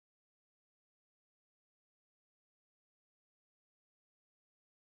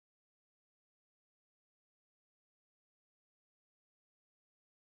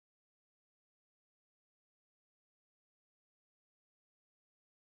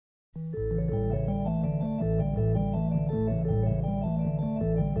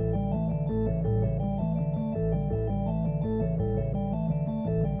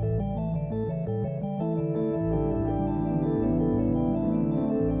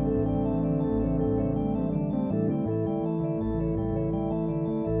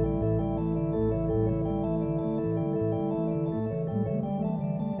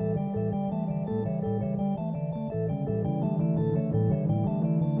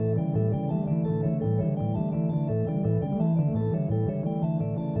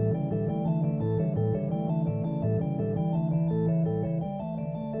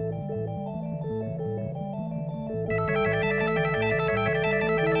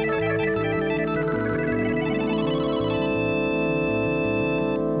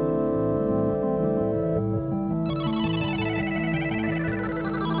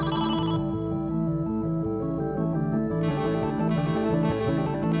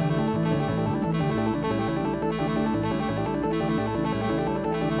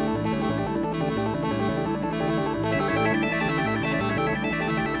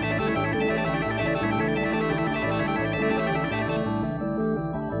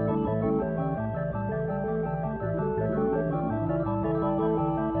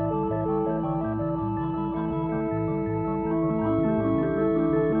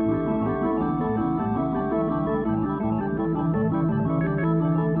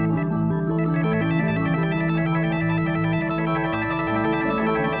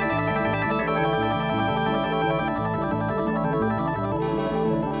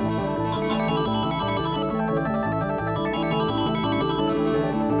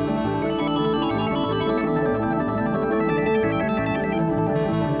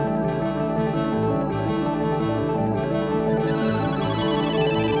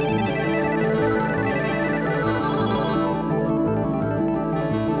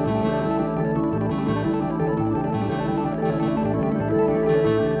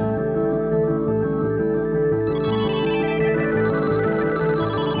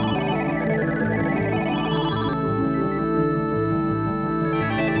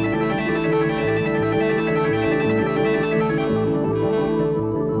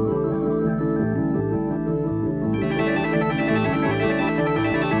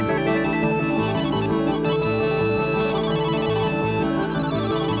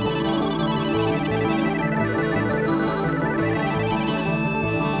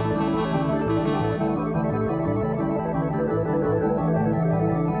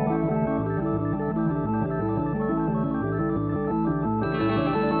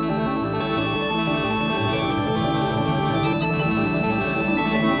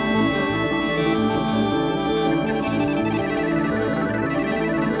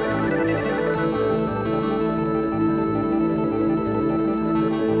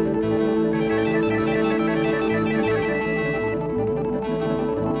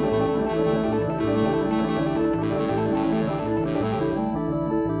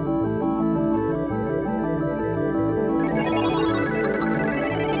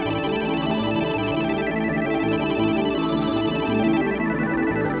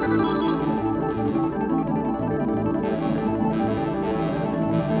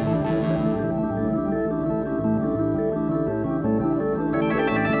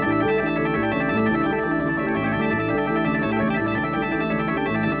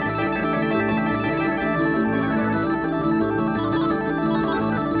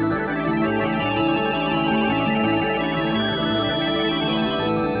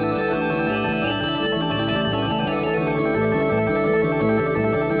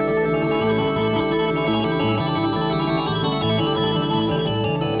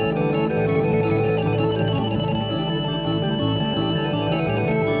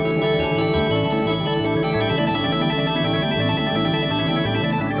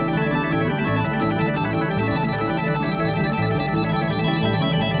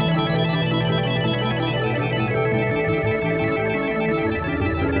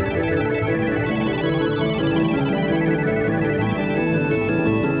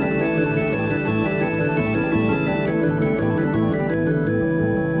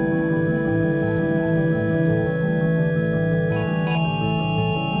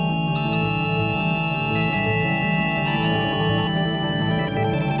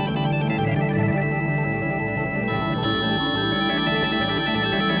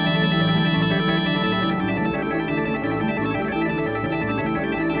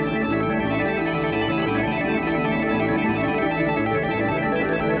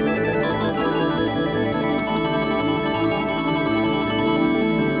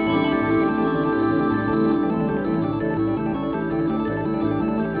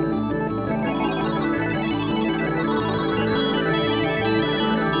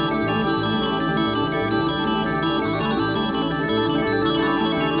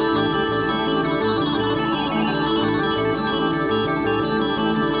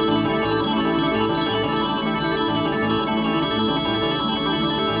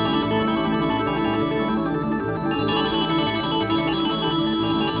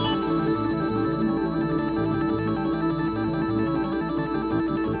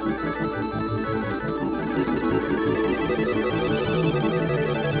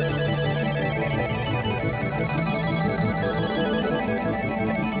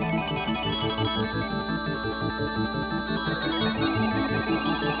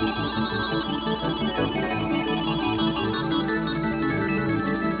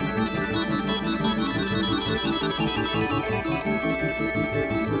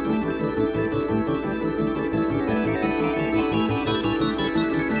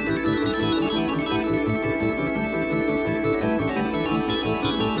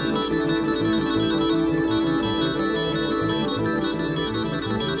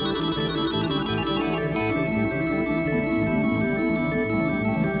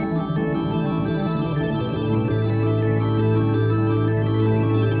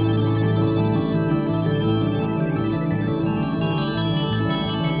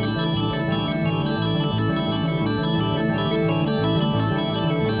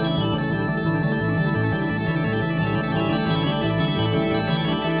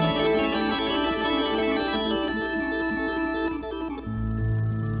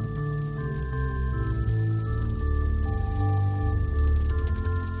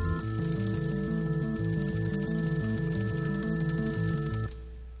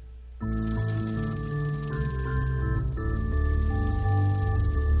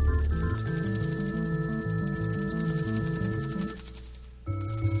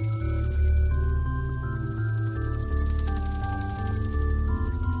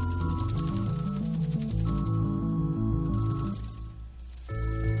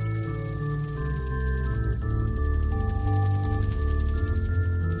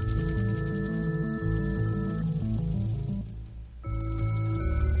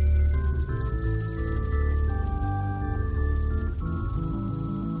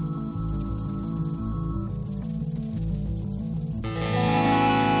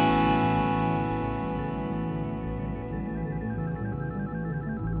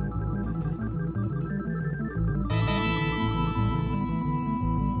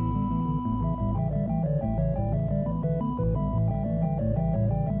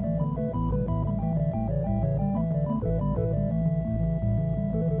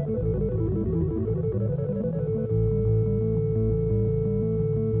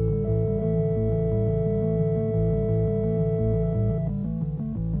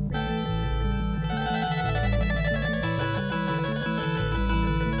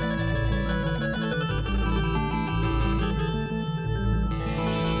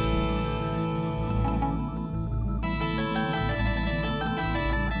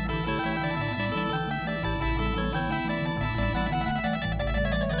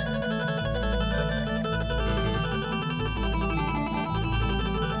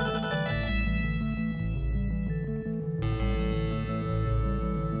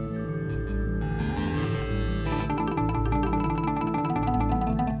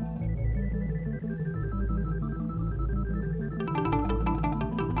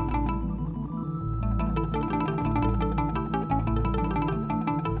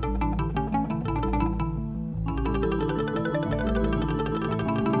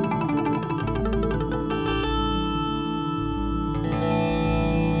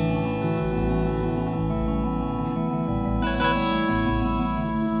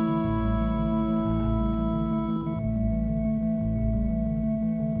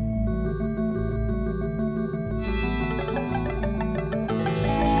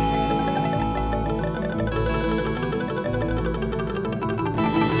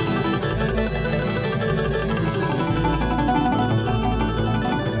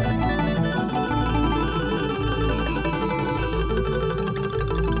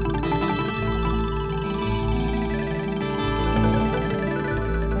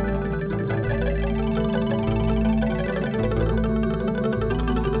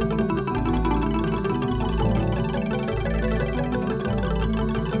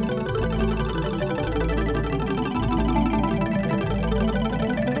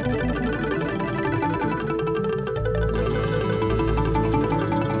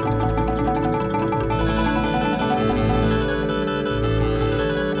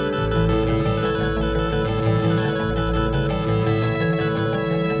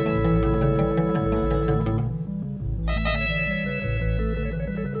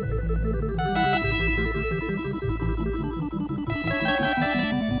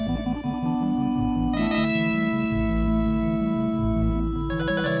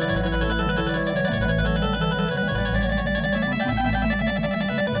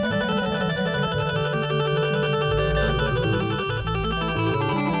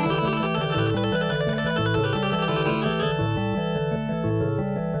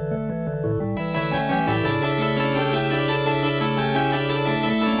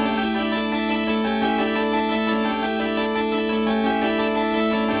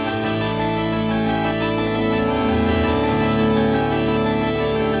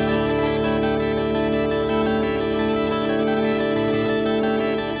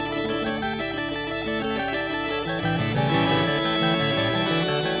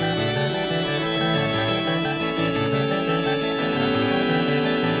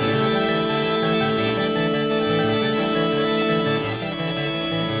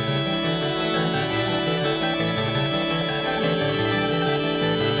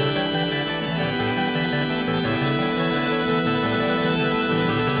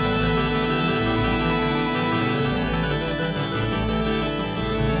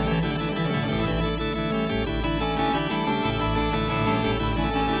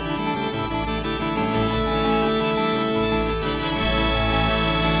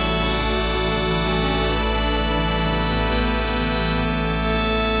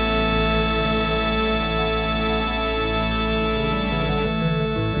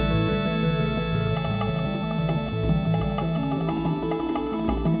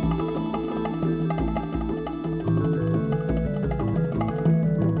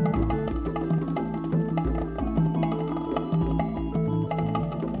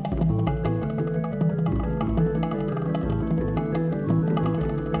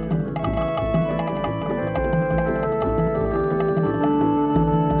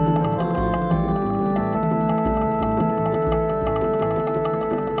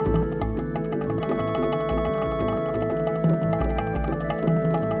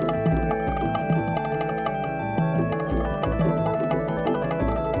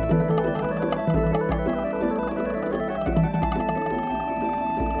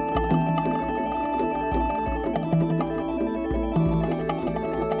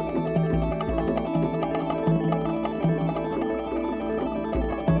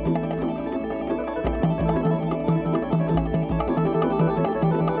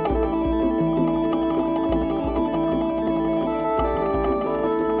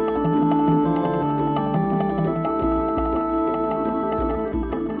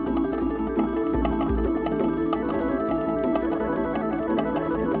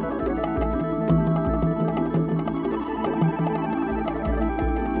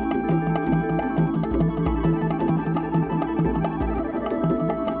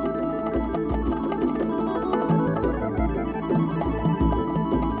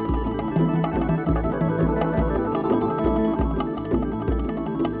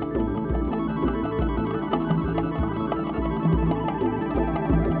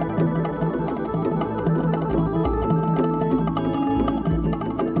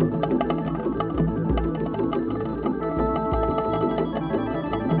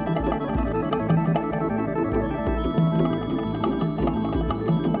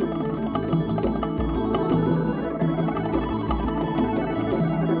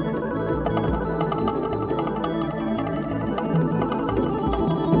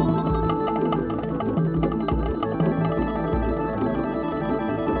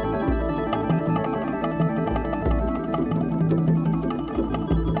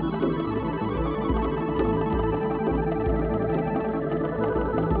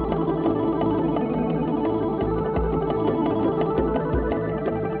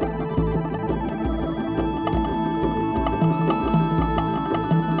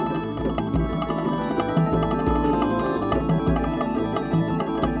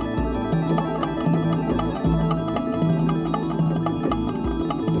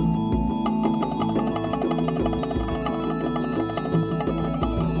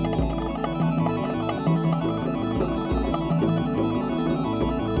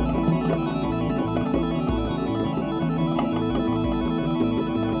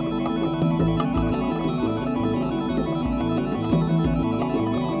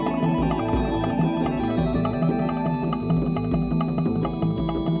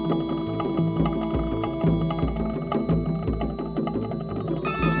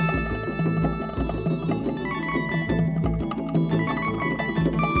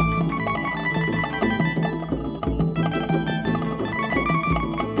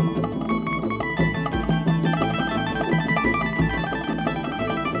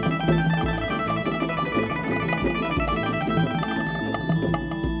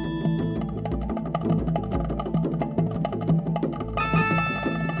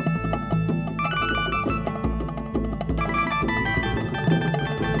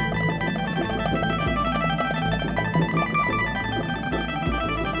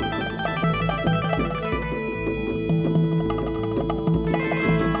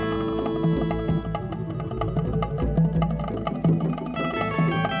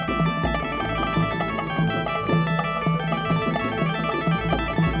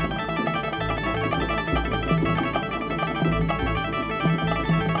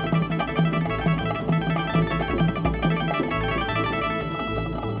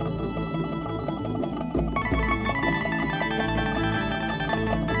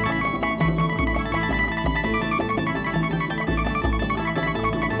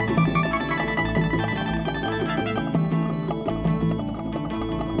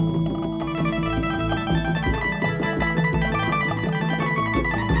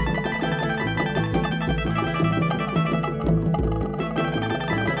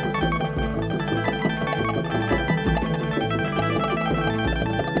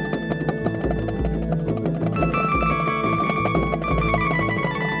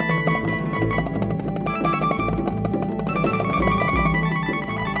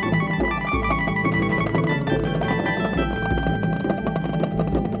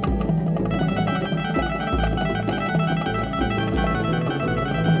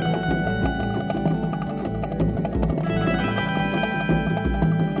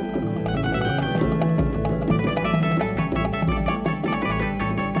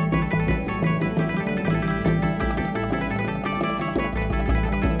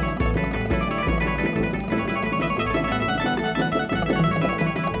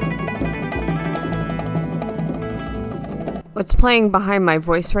What's playing behind my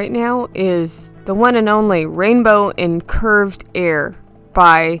voice right now is the one and only Rainbow in Curved Air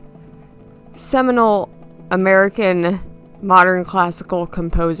by seminal American modern classical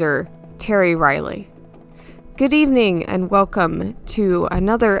composer Terry Riley. Good evening and welcome to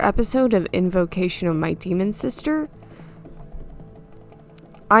another episode of Invocation of My Demon Sister.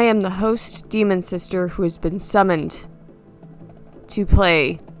 I am the host, Demon Sister, who has been summoned to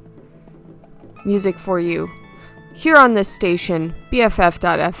play music for you here on this station,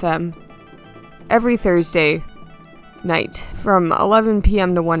 BFF.FM, every Thursday night from 11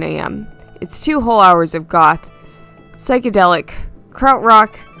 p.m. to 1 a.m. It's 2 whole hours of goth, psychedelic,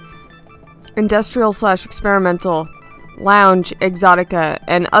 krautrock, industrial/experimental, lounge, exotica,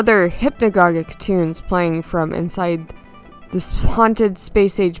 and other hypnagogic tunes playing from inside the haunted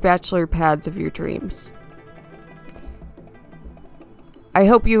space-age bachelor pads of your dreams. I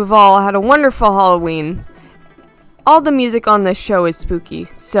hope you've all had a wonderful Halloween. All the music on this show is spooky,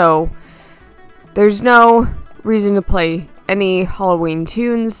 so there's no reason to play any Halloween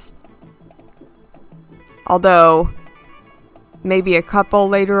tunes. Although, maybe a couple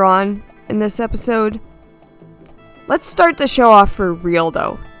later on in this episode. Let's start the show off for real,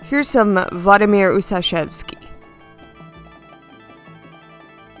 though. Here's some Vladimir Ussachevsky.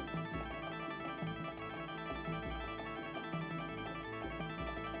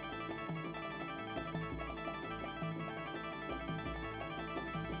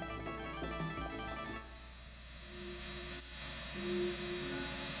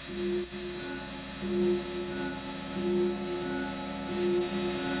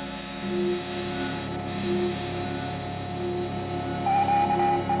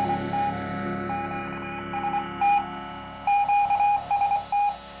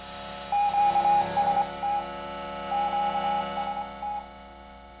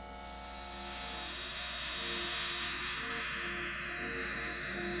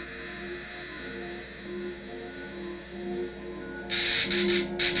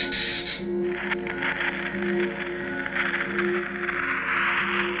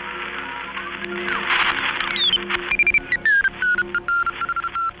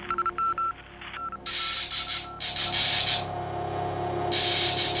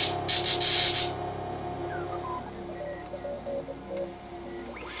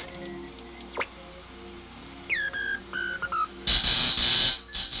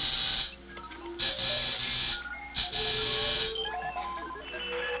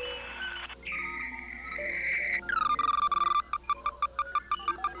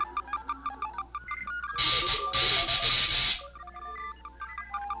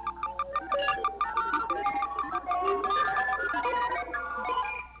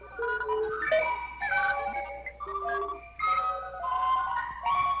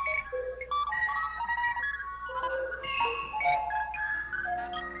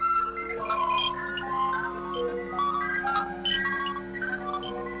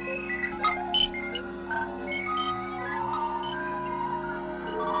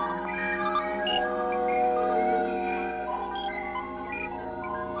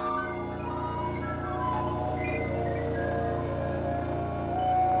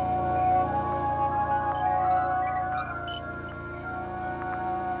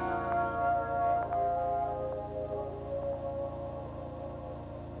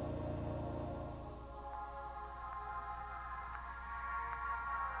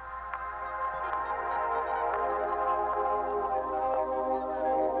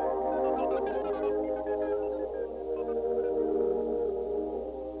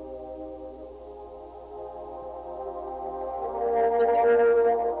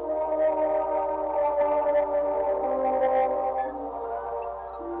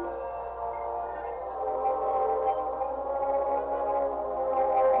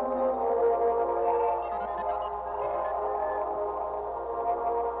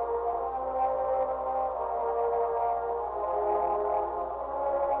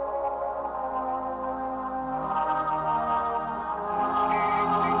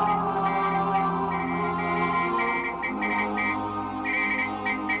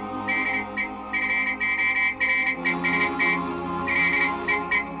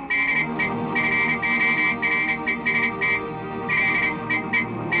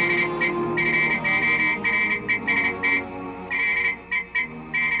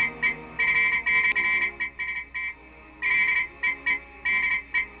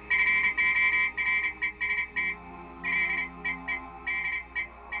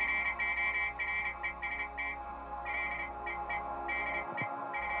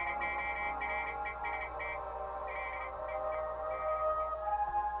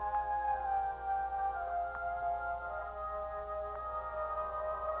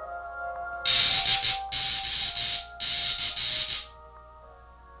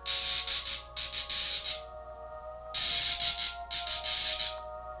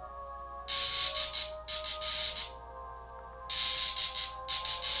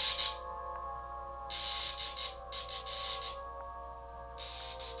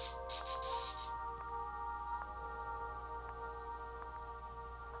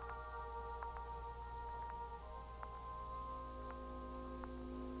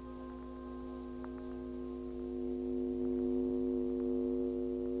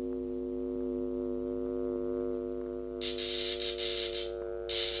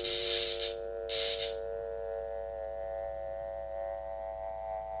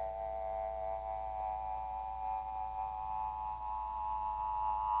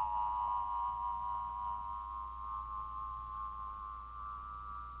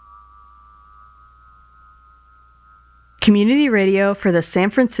 Community radio for the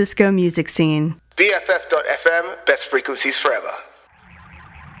San Francisco music scene. BFF.FM, best frequencies forever.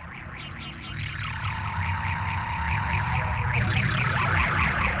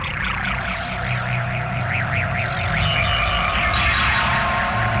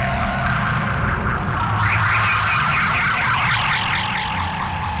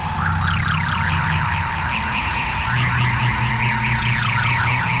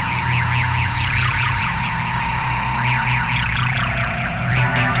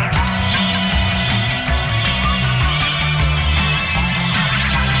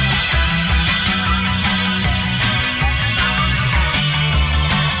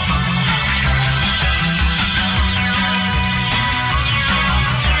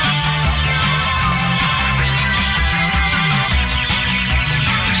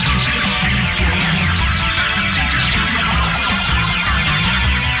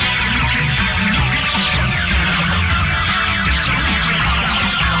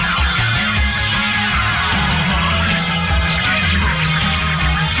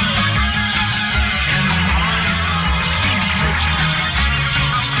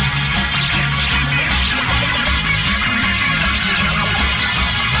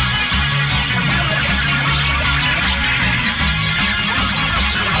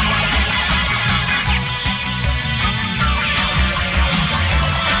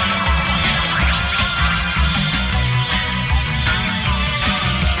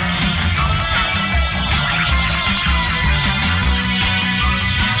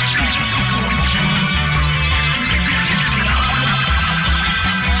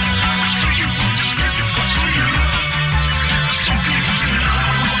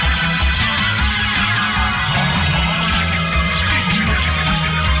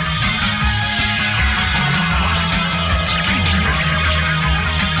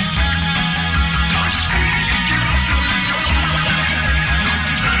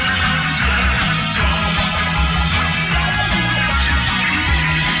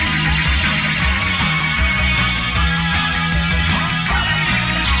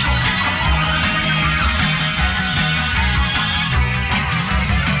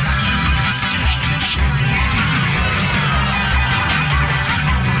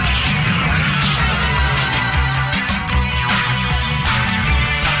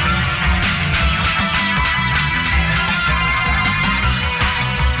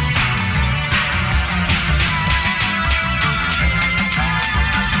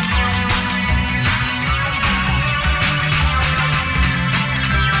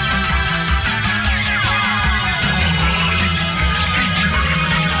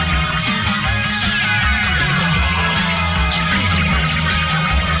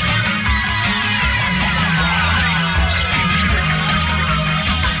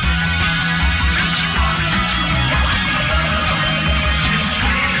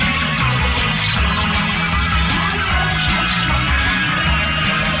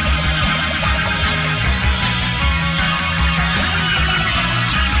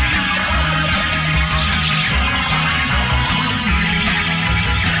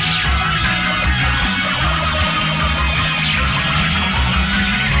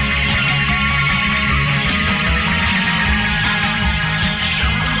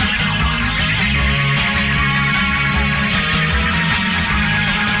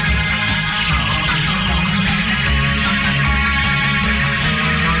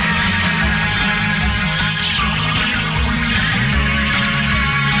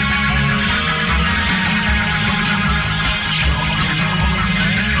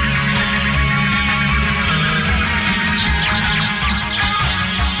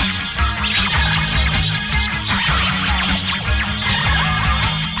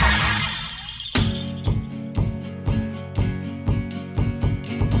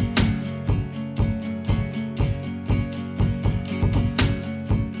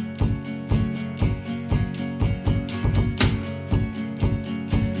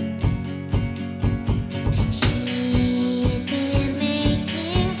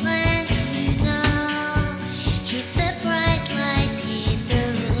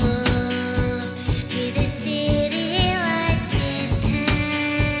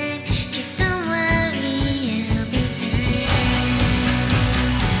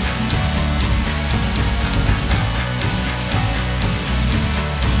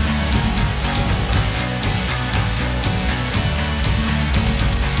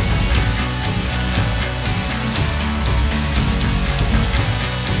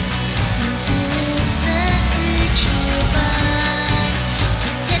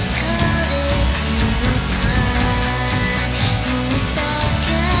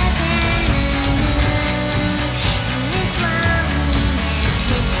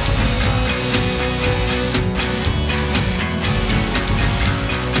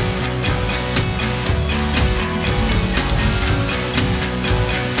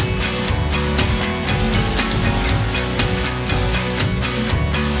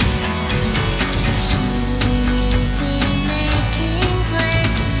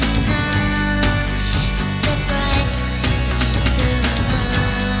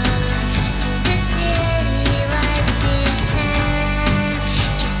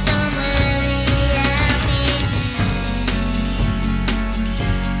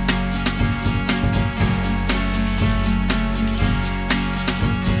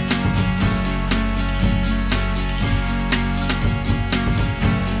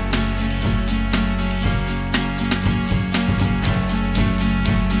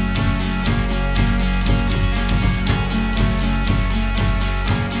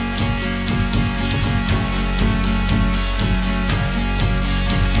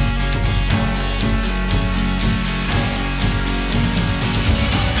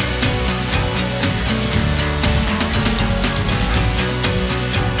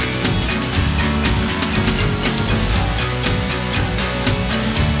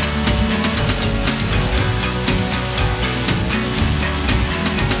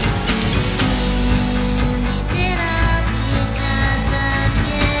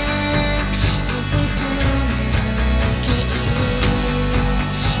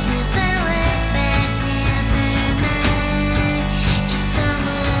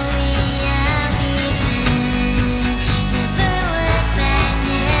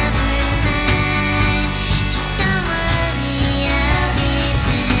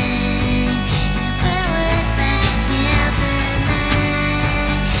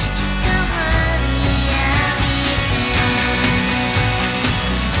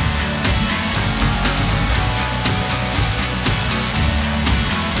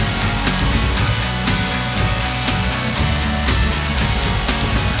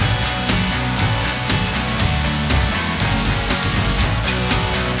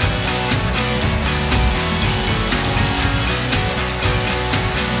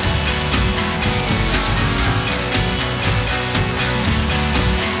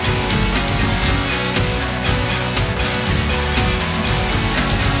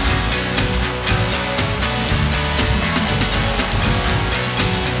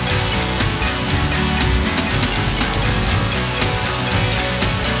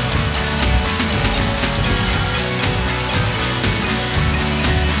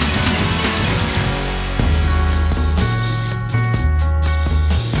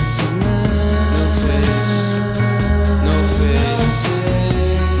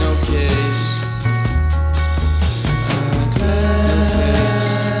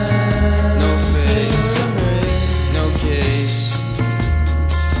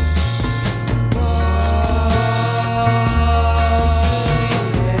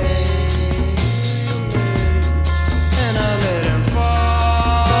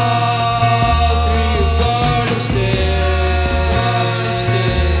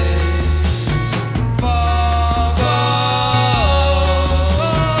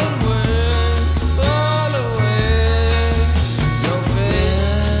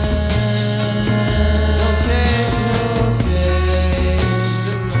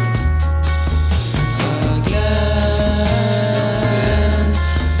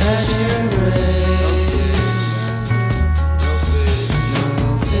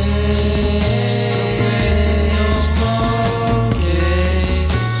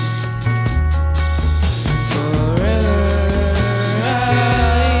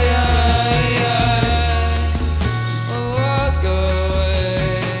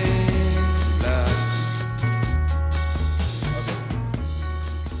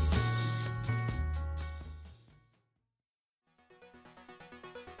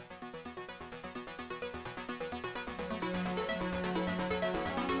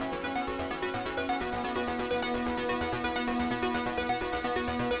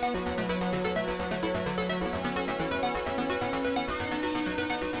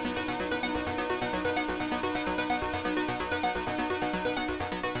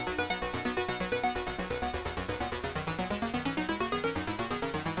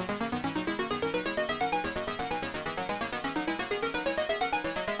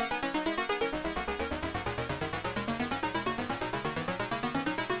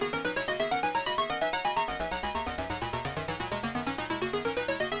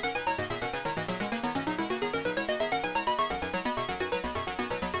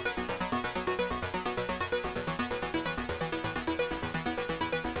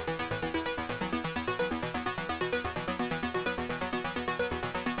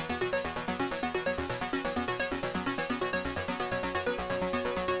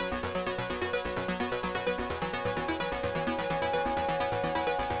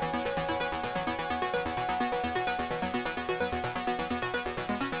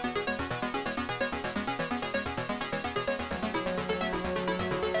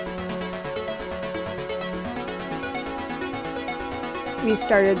 We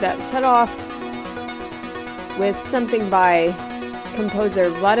started that set off with something by composer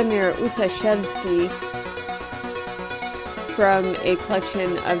Vladimir Ussachevsky from a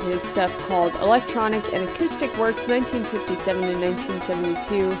collection of his stuff called Electronic and Acoustic Works 1957 and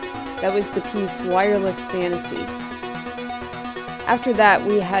 1972. That was the piece Wireless Fantasy. After that,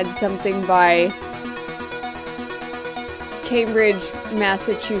 we had something by Cambridge,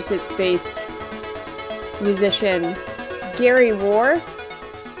 Massachusetts-based musician Gary Warr,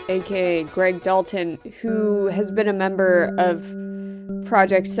 aka Greg Dalton, who has been a member of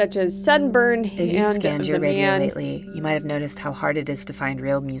projects such as Sunburn and If you've scanned your The radio Man, lately, you might have noticed how hard it is to find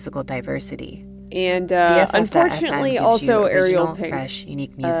real musical diversity. and BFF.FM unfortunately gives also you Ariel original, Pink. fresh,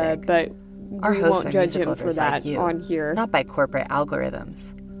 unique music. But Our we hosts won't are judge music him for lovers that like you, on here. not by corporate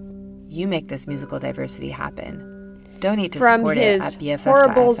algorithms. You make this musical diversity happen. Donate to From support his it at BFF.FM.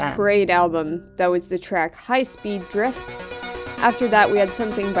 Horribles Parade album, that was the track High Speed Drift. After that, we had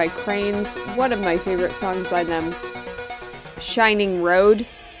something by Cranes, one of my favorite songs by them, Shining Road,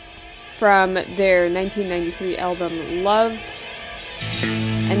 from their 1993 album Loved.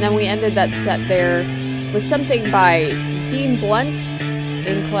 And then we ended that set there with something by Dean Blunt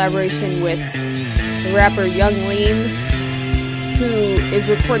in collaboration with the rapper Young Lean, who is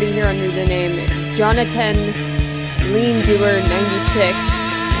recording here under the name Jonathan Lean Doer 96.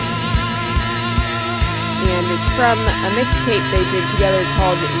 And it's from a mixtape they did together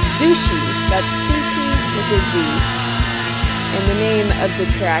called Zushi. That's sushi with a Z. And the name of the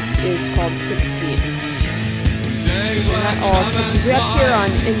track is called 16. And that all catches you up here on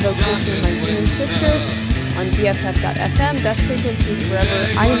Invocation of My Demon Sister on BFF.FM, Best Frequencies Forever.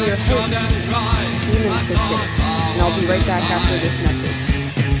 I am your host, Demon Sister, and I'll be right back after this message.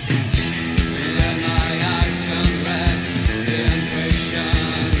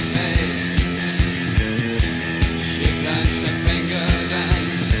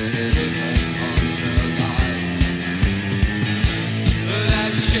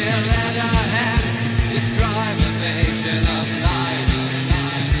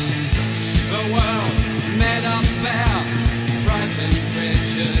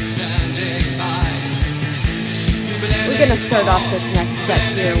 We're going to start off this next set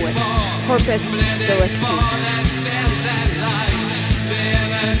here with Corpus Delicti.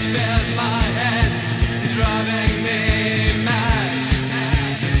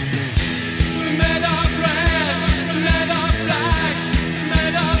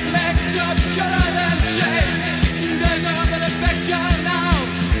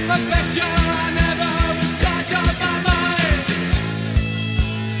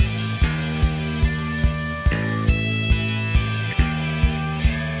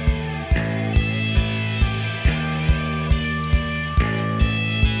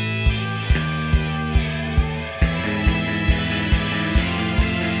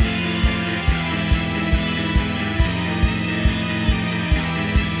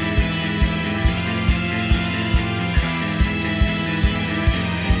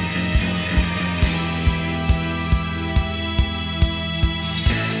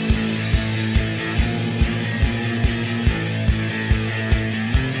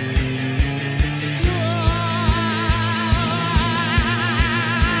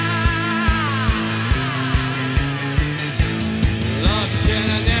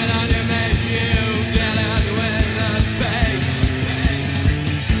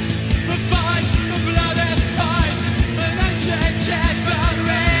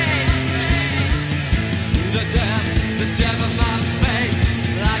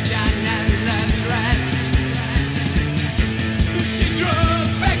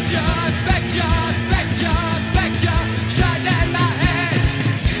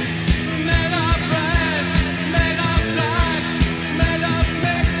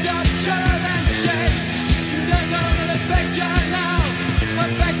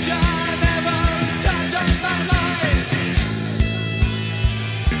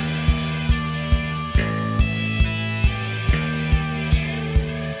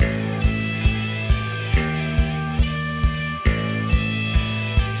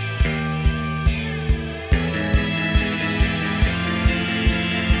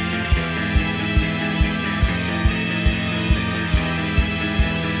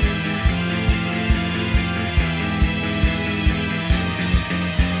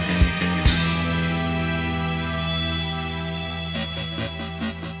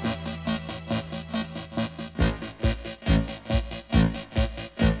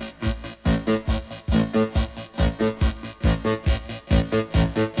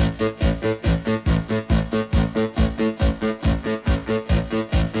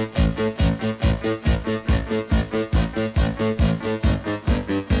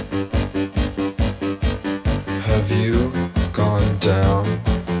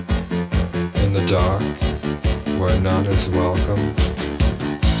 none is welcome.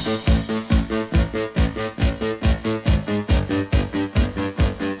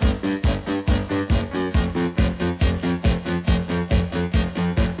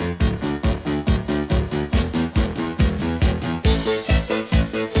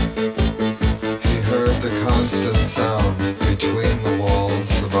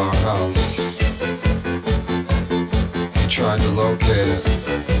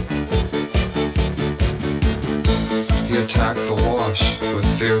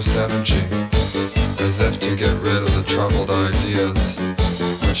 Fierce energy, as if to get rid of the troubled ideas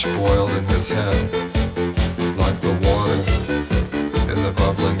which boiled in his head, like the water in the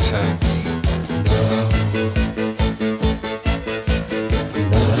bubbling tanks.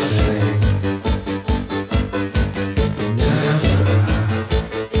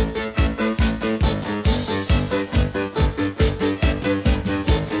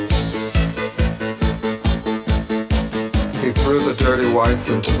 Whites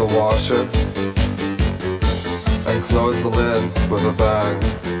into the washer and closed the lid with a bang.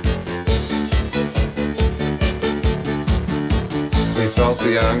 He felt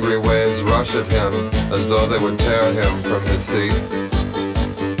the angry waves rush at him as though they would tear him from his seat,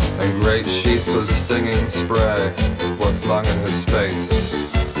 and great sheets of stinging spray were flung in his face.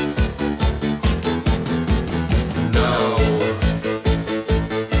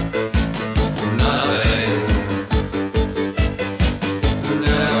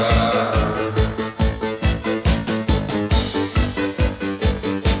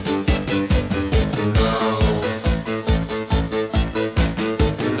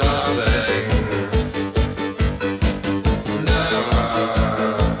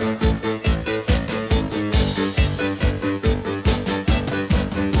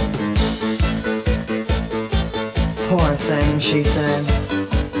 She said,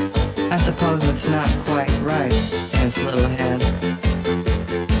 I suppose it's not quite right in its little head.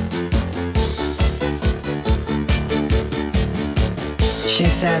 She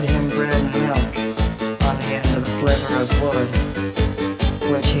fed him bread and milk on the end of a sliver of wood,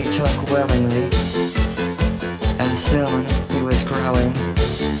 which he took willingly, and soon he was growing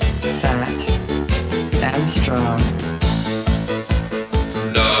fat and strong.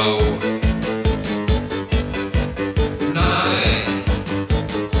 No.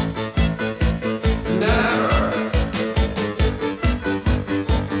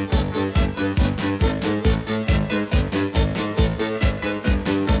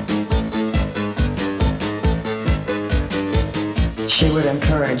 She would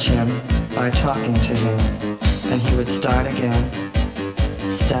encourage him by talking to him, and he would start again,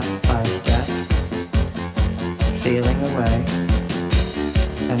 step by step, feeling away,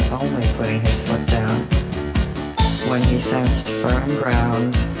 and only putting his foot down when he sensed firm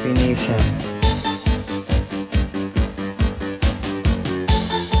ground beneath him.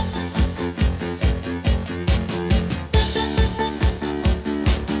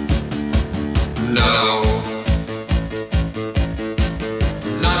 No.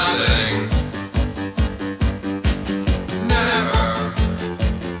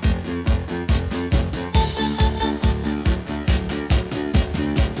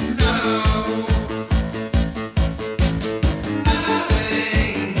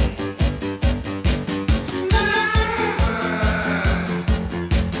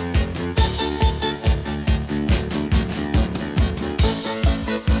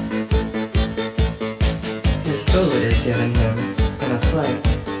 Food is given him in a plate,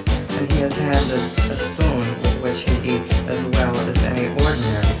 and he is handed a spoon with which he eats as well as any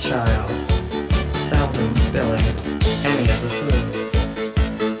ordinary child, seldom spilling any of the food.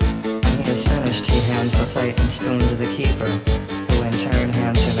 When he is finished, he hands the plate and spoon to the keeper, who in turn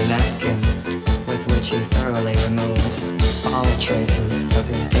hands him a napkin with which he thoroughly removes all traces of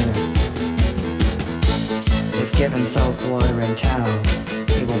his dinner. If given soap, water, and towel,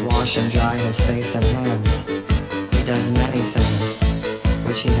 he will wash and dry his face and hands. He does many things,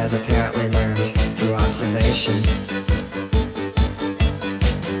 which he has apparently learned through observation.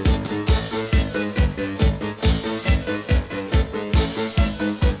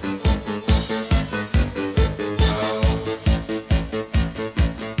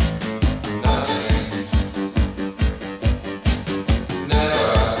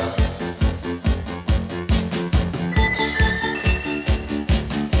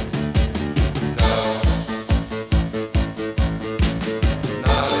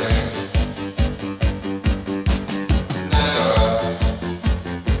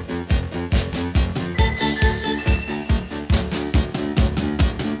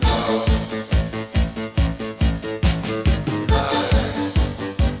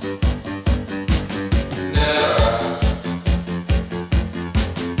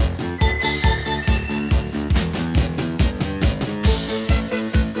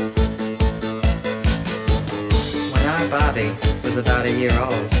 Bobby was about a year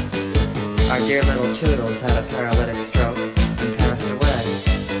old. Our dear little Toodles had a paralytic stroke and passed away.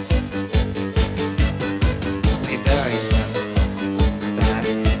 We buried him back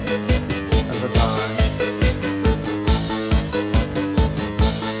of the barn.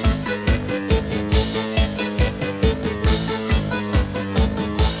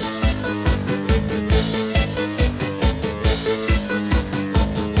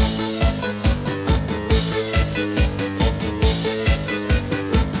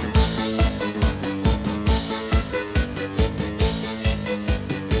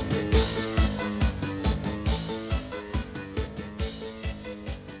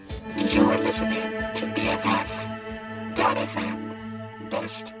 You are listening to BFF.FM.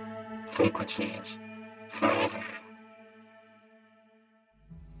 Best frequencies forever.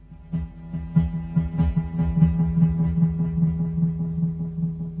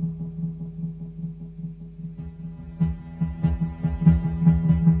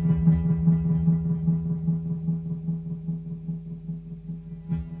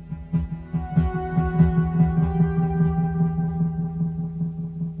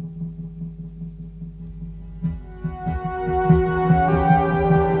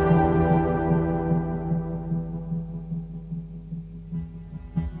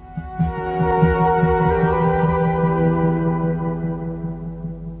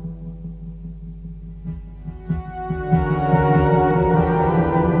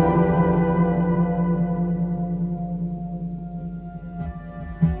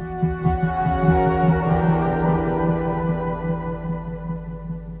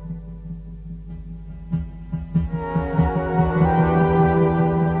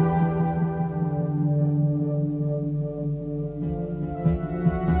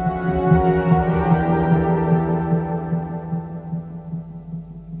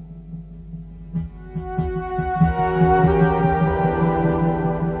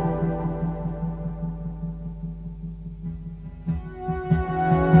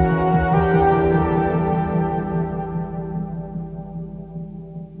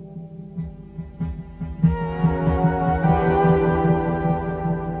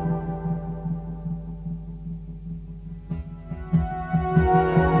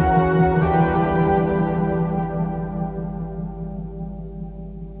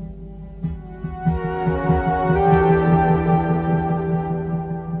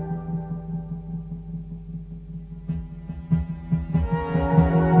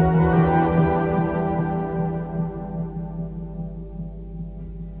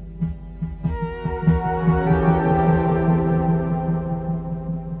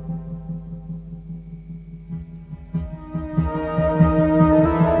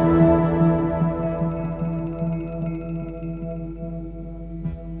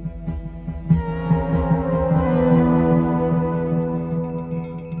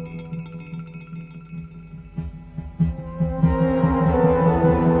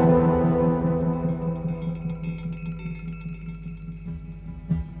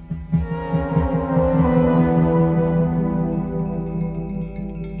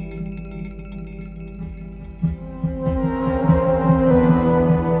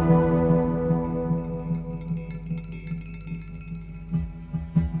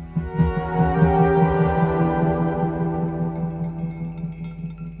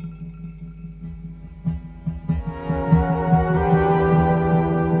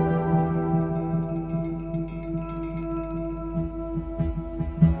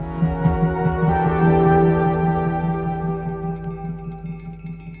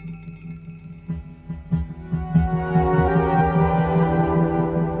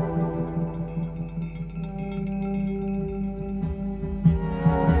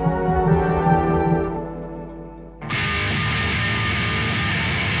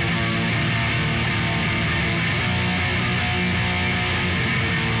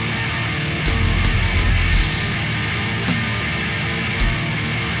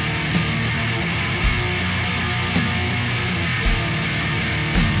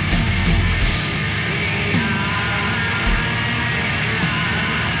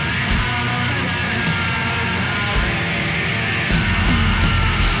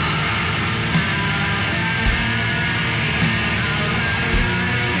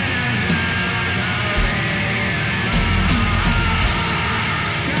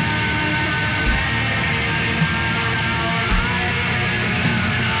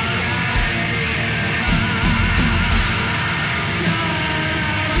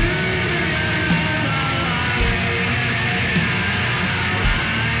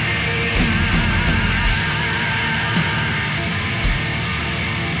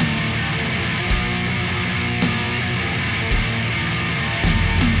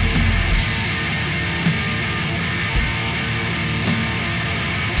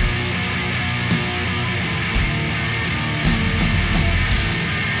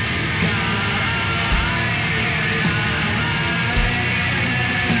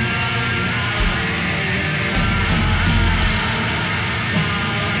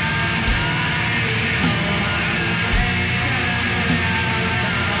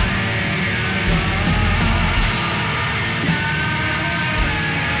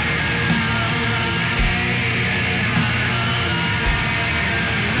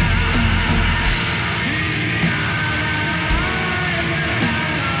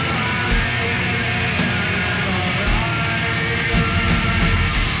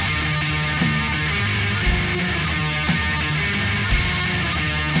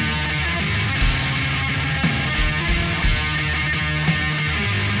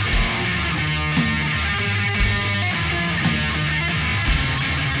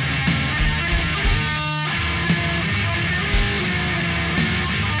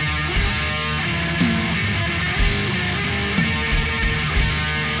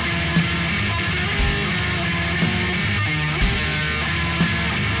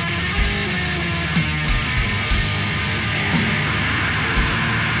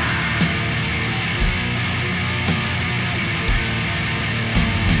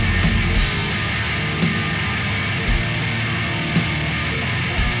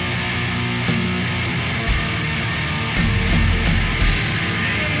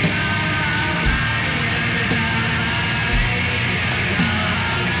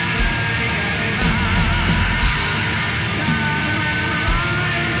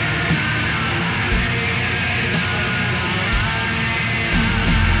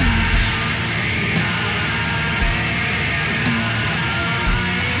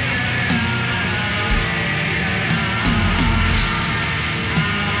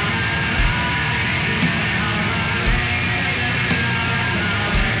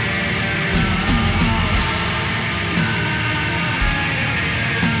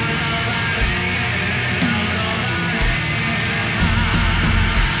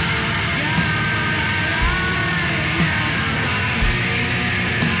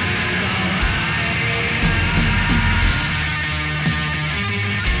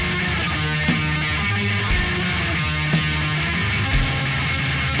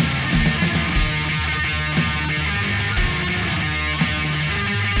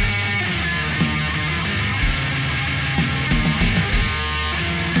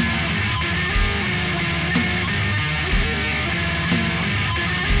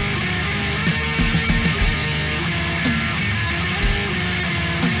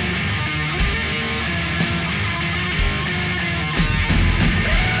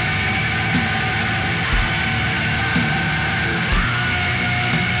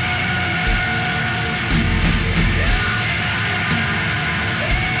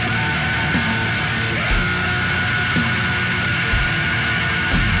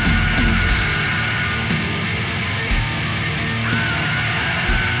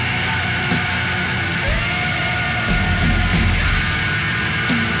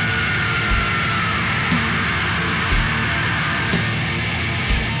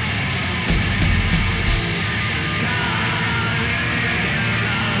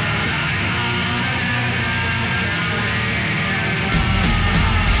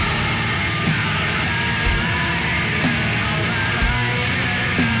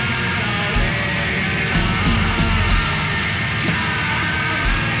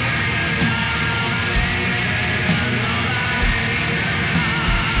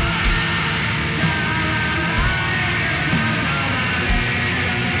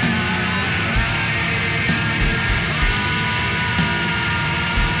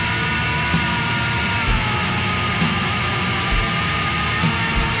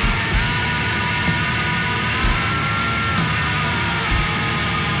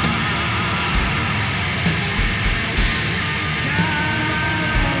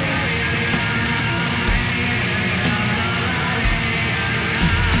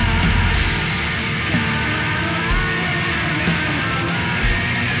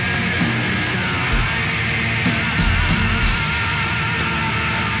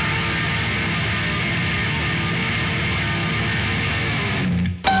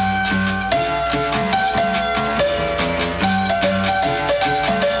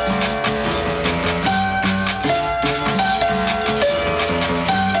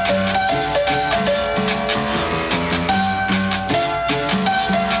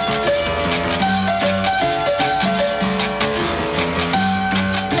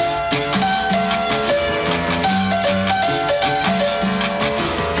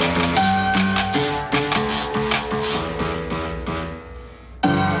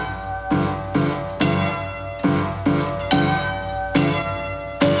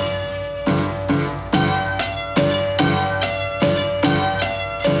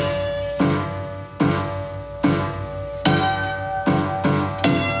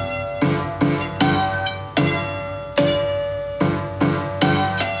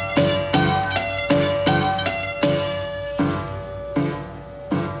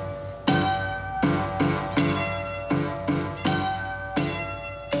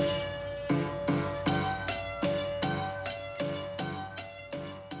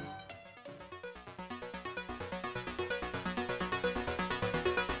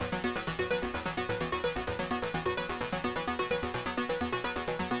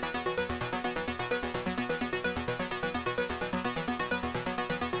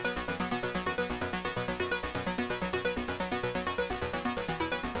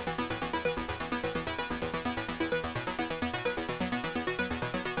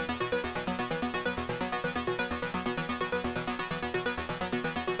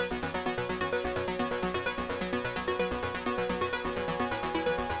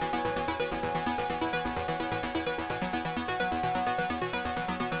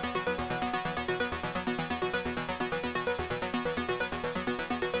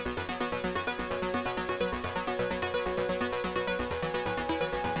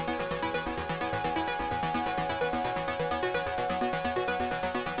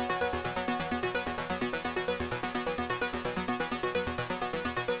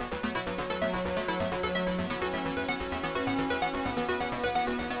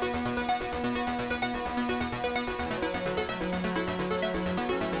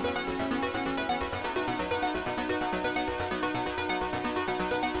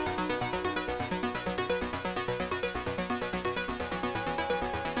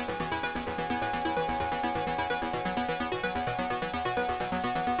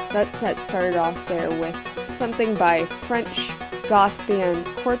 That set started off there with something by French goth band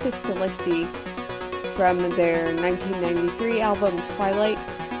Corpus Delicti from their 1993 album Twilight.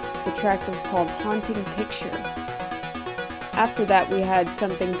 The track was called Haunting Picture. After that, we had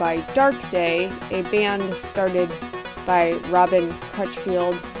something by Dark Day, a band started by Robin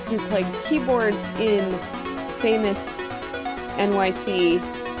Crutchfield, who played keyboards in famous NYC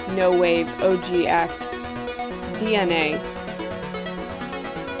no wave OG act DNA.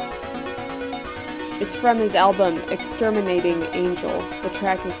 It's from his album Exterminating Angel. The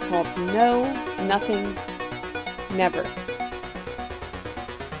track is called No, Nothing, Never.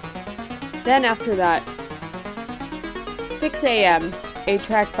 Then after that, 6 a.m., a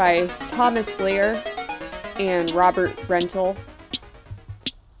track by Thomas Lear and Robert Rental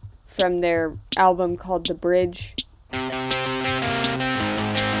from their album called The Bridge. We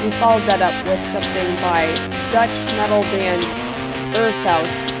followed that up with something by Dutch metal band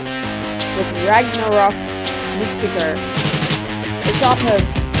Urfaust with Ragnarok Mystiker. It's off of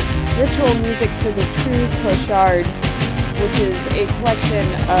Ritual Music for the True Clochard, which is a collection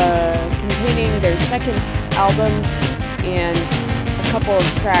containing their second album and a couple of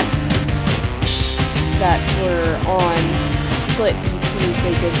tracks that were on split EPs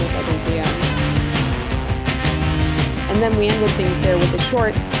they did with other bands. And then we ended things there with a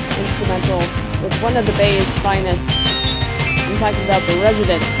short instrumental with one of the Bay's finest. I'm talking about The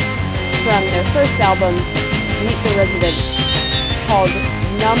Residents from their first album, Meet the Residents, called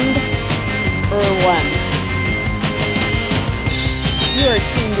Numbed One. You are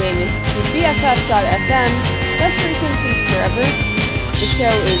tuned in to BFF.FM, Best Frequencies Forever. The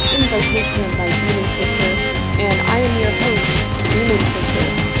show is Invocation of My Demon Sister, and I am your host, Demon Sister.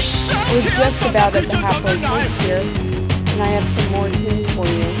 We're just about at the halfway point here, and I have some more tunes for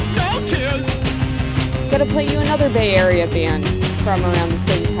you. Gonna play you another Bay Area band from around the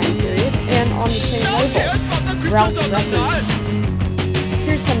same time period, and on the same label, Ralph Records.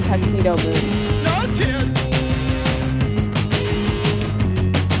 Here's some Tuxedo Moon.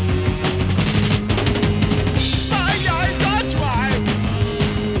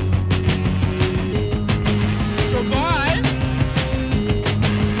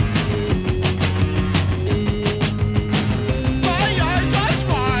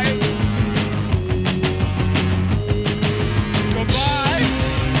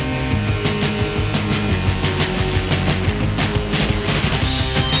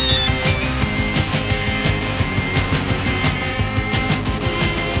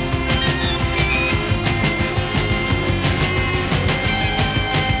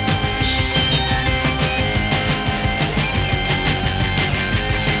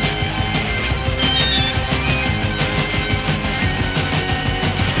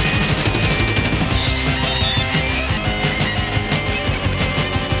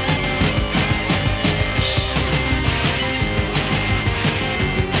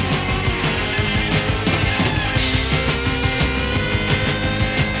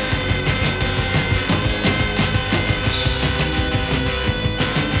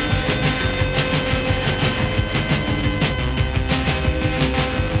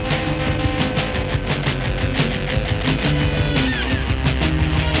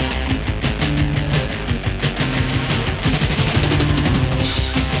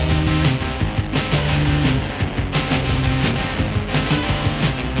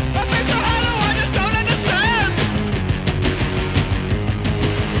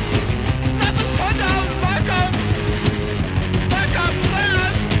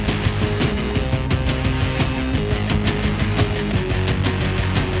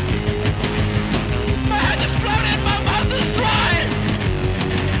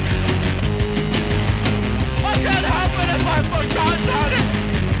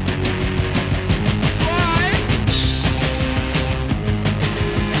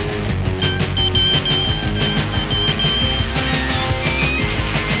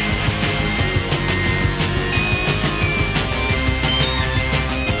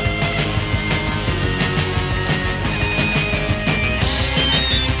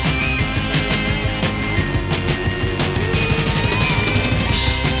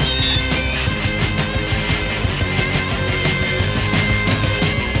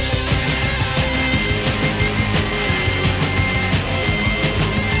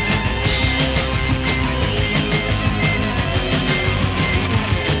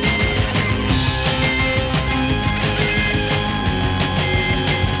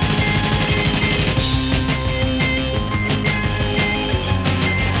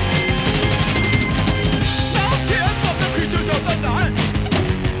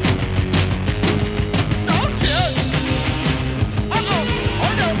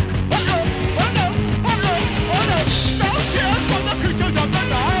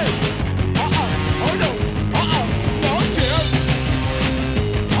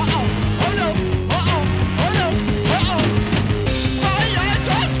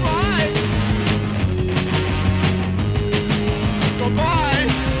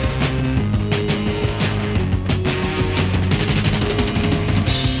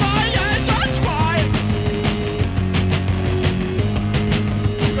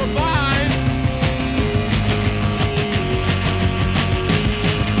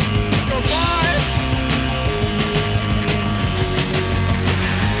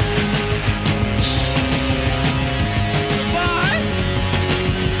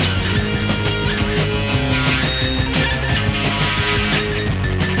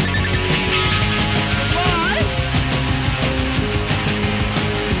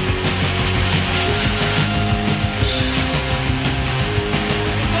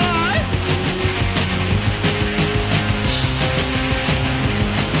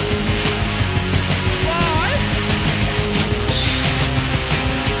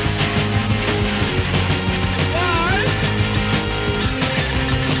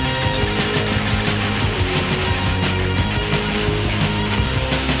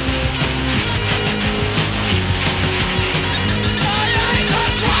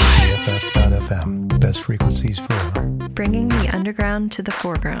 underground to the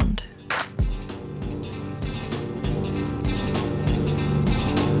foreground.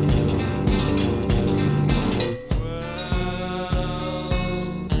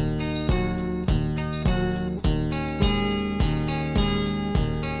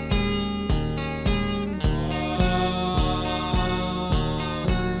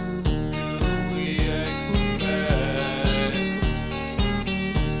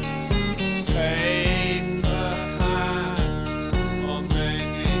 Pain, perhaps, or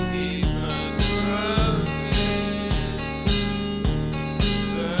maybe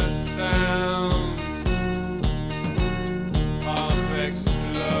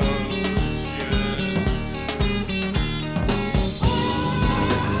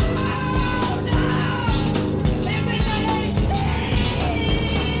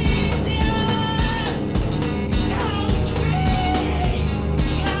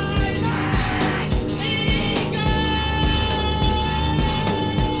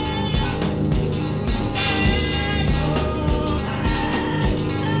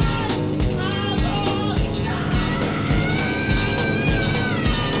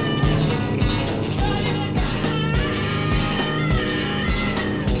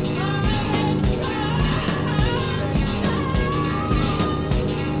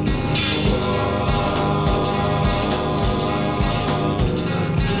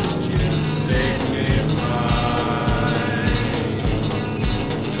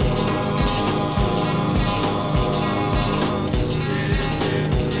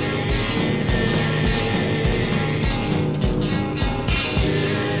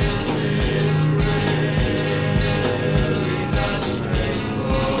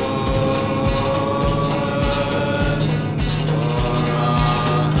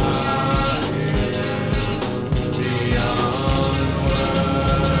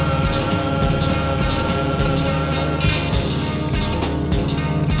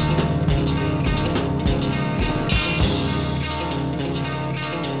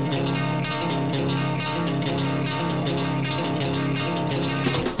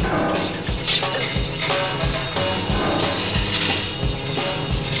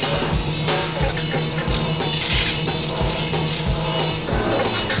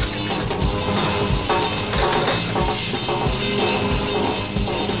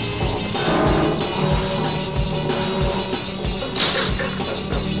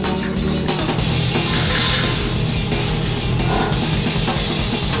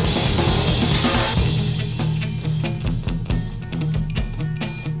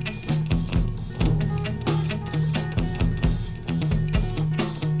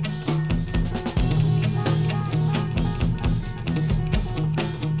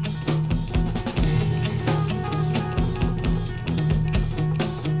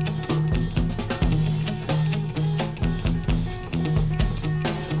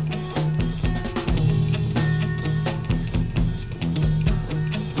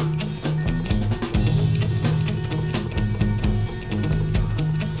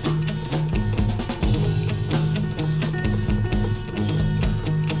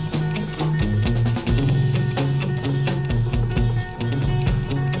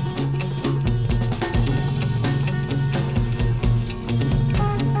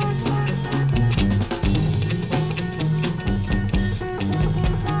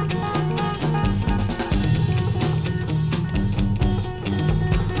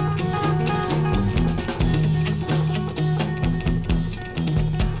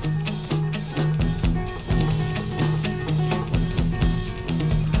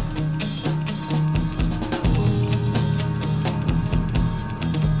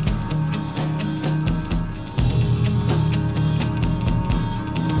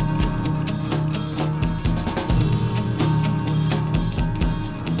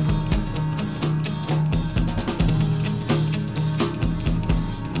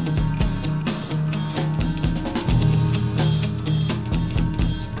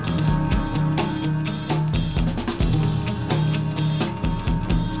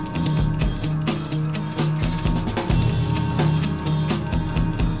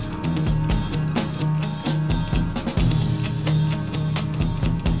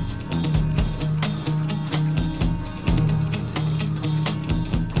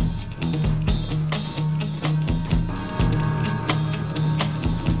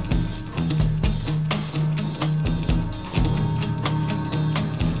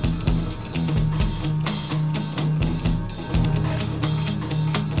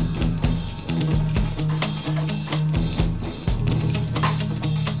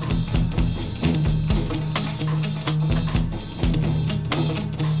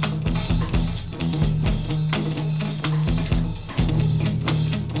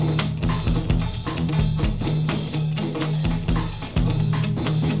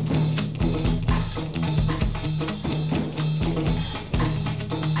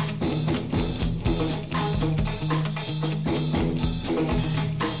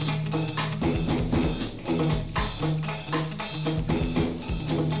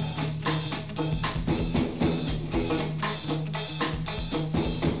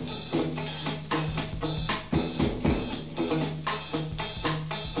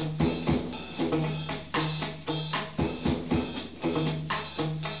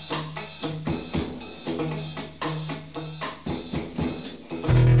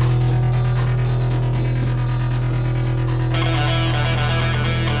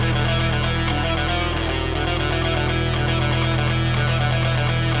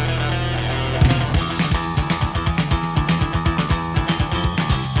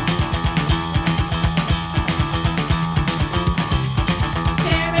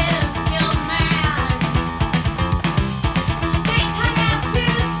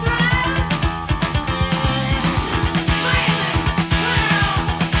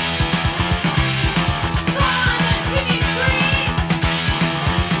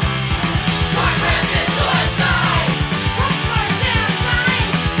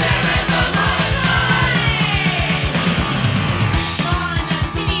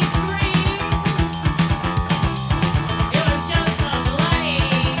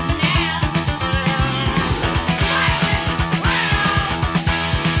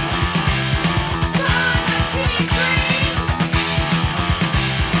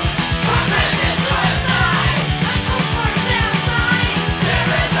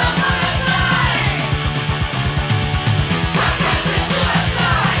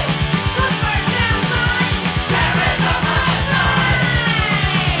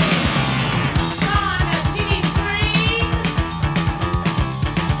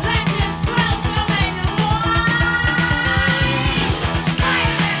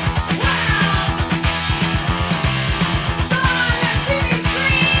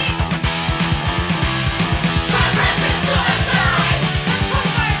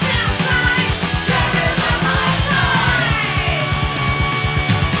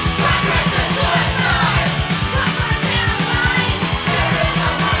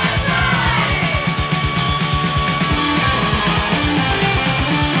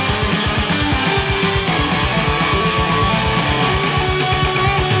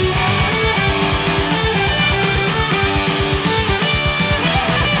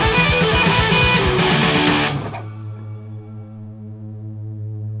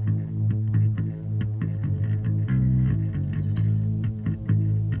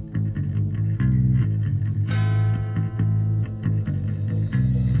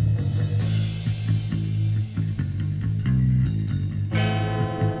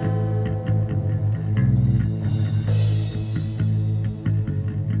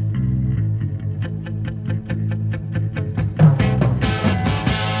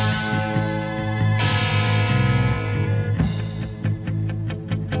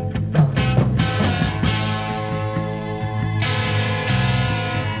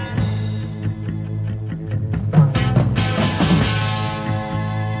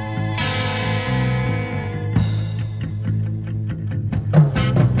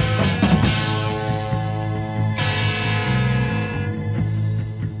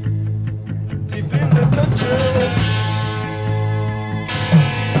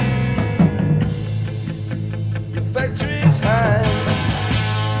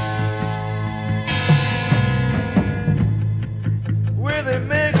they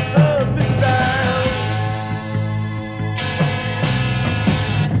make the missiles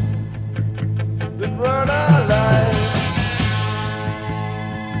that run our lives.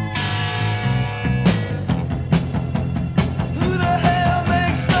 Who the hell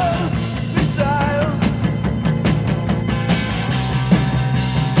makes those missiles?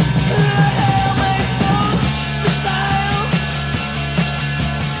 Who the hell makes those missiles?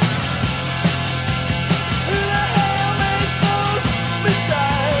 Who the hell makes those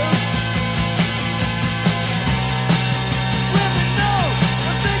missiles? When we know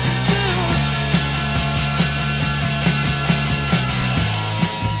what they can do.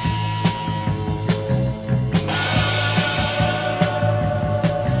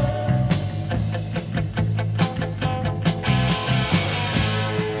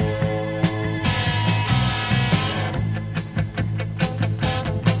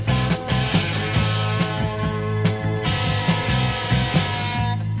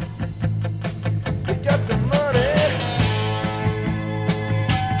 They got the money.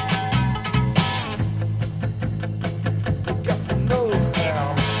 They got the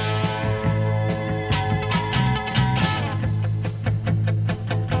know-how.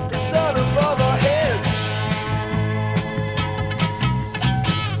 It's out above our heads.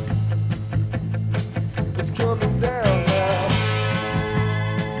 It's coming down now.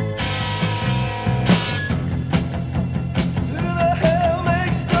 Who the hell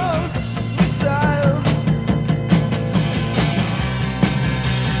makes those missiles?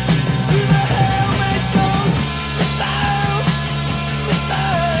 Who the hell makes those missiles?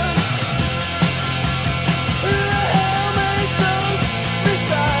 Missiles. Who the hell makes those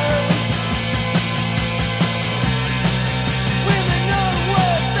missiles? When they know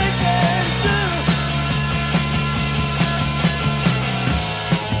what they can do.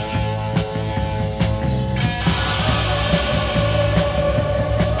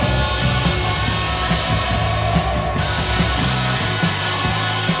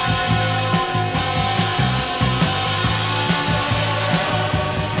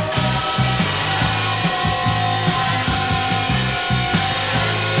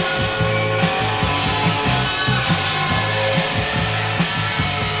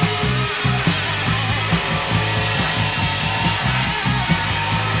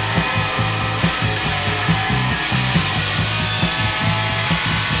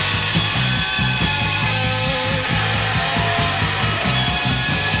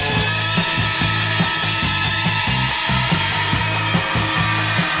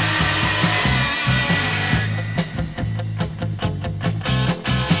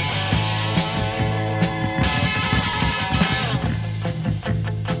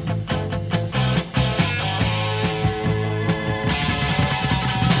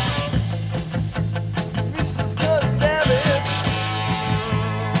 Mrs. Cause damage.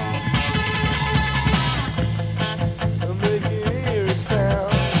 They'll make an eerie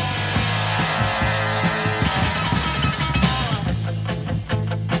sound.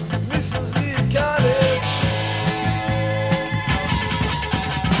 Mrs. Lee Cottage.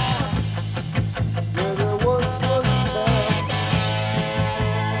 Where there once was a town.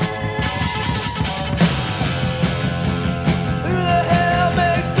 Who the hell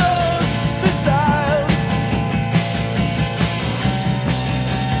makes those missiles?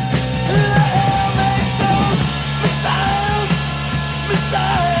 Who the hell makes those missiles? Missiles.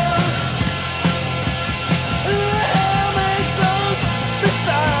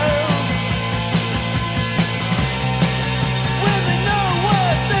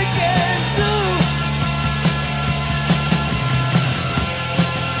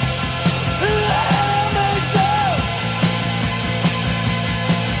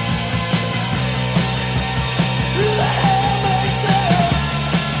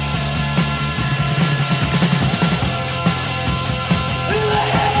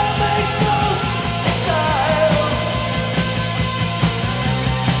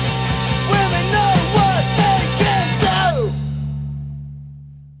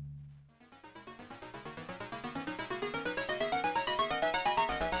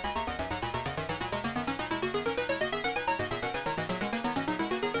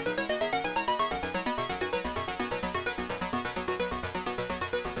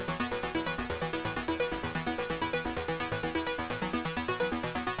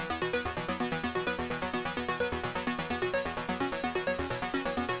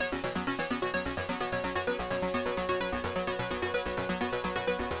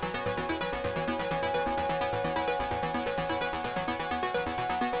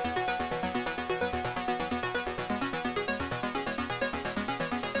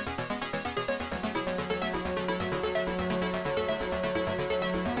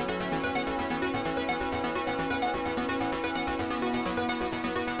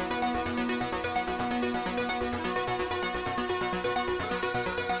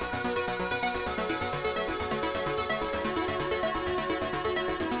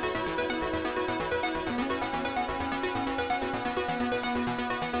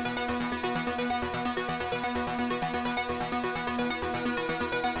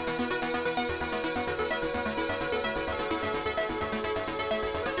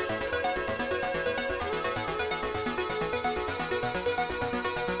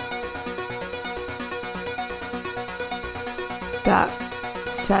 that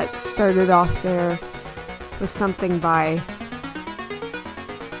set started off there with something by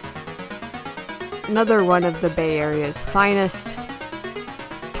another one of the Bay Area's finest,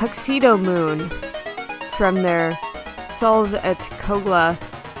 Tuxedo Moon, from their Solve et Kogla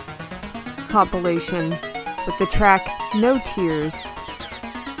compilation with the track No Tears,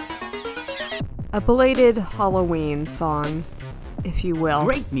 a belated Halloween song, if you will.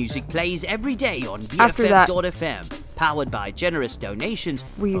 Great music plays every day on After that, BFF.fm, powered by generous donations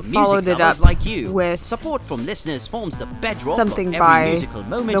we from followed music it lovers up like you. with Support from listeners forms the bedrock something of every by musical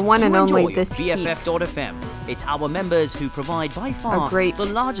moment the one and you only enjoy This on BFF.fm. It's our members who provide by far a great the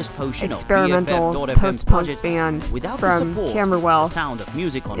largest portion experimental of BFF.fm's post-punk budget. band Without from the support, Camberwell the sound of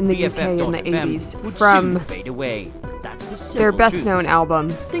music on in the UK in the BFF.fm 80s would from soon fade away. That's the simple their best truth. known album,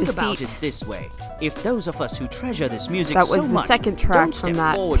 Think about Deceit. it this way. If those of us who treasure this music That was so the much second track don't from step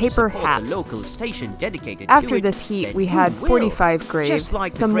that, forward to Paper support Hats. the local station dedicated After to it, this heat, then we who had will? 45 Grave, Just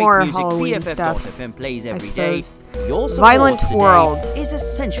like some the great more music Halloween BFF.fm plays I every day, suppose. your support Violent today World is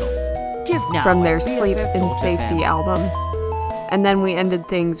essential. Give now from at their Sleep in BFF.fm. Safety album. And then we ended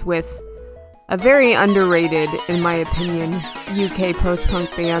things with a very underrated, in my opinion, UK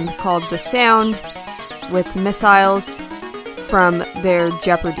post-punk band called The Sound with Missiles from their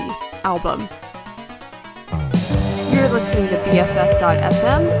Jeopardy album. You're listening to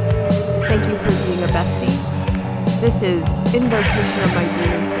BFF.fm. Thank you for being a bestie. This is Invocation of My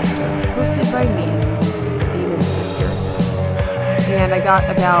Demon Sister, hosted by me, Demon Sister. And I got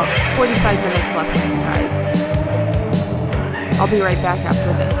about 45 minutes left with you guys. I'll be right back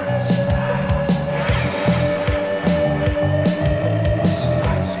after this.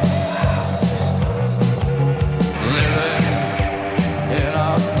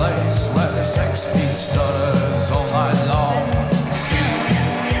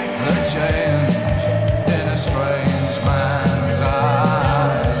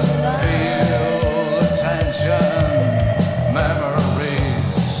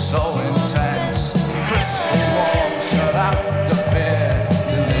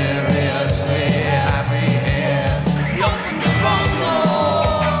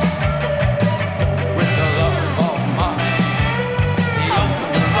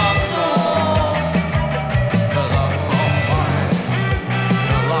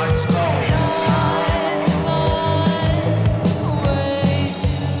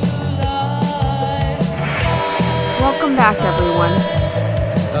 Welcome back, everyone.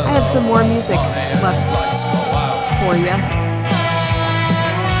 I have some more music left for you.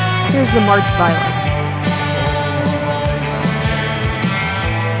 Here's the March Violets.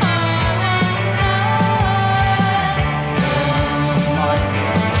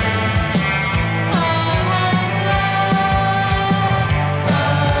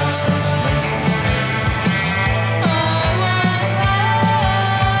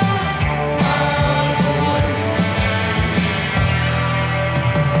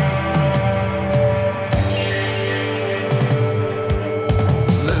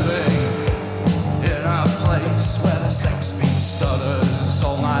 Living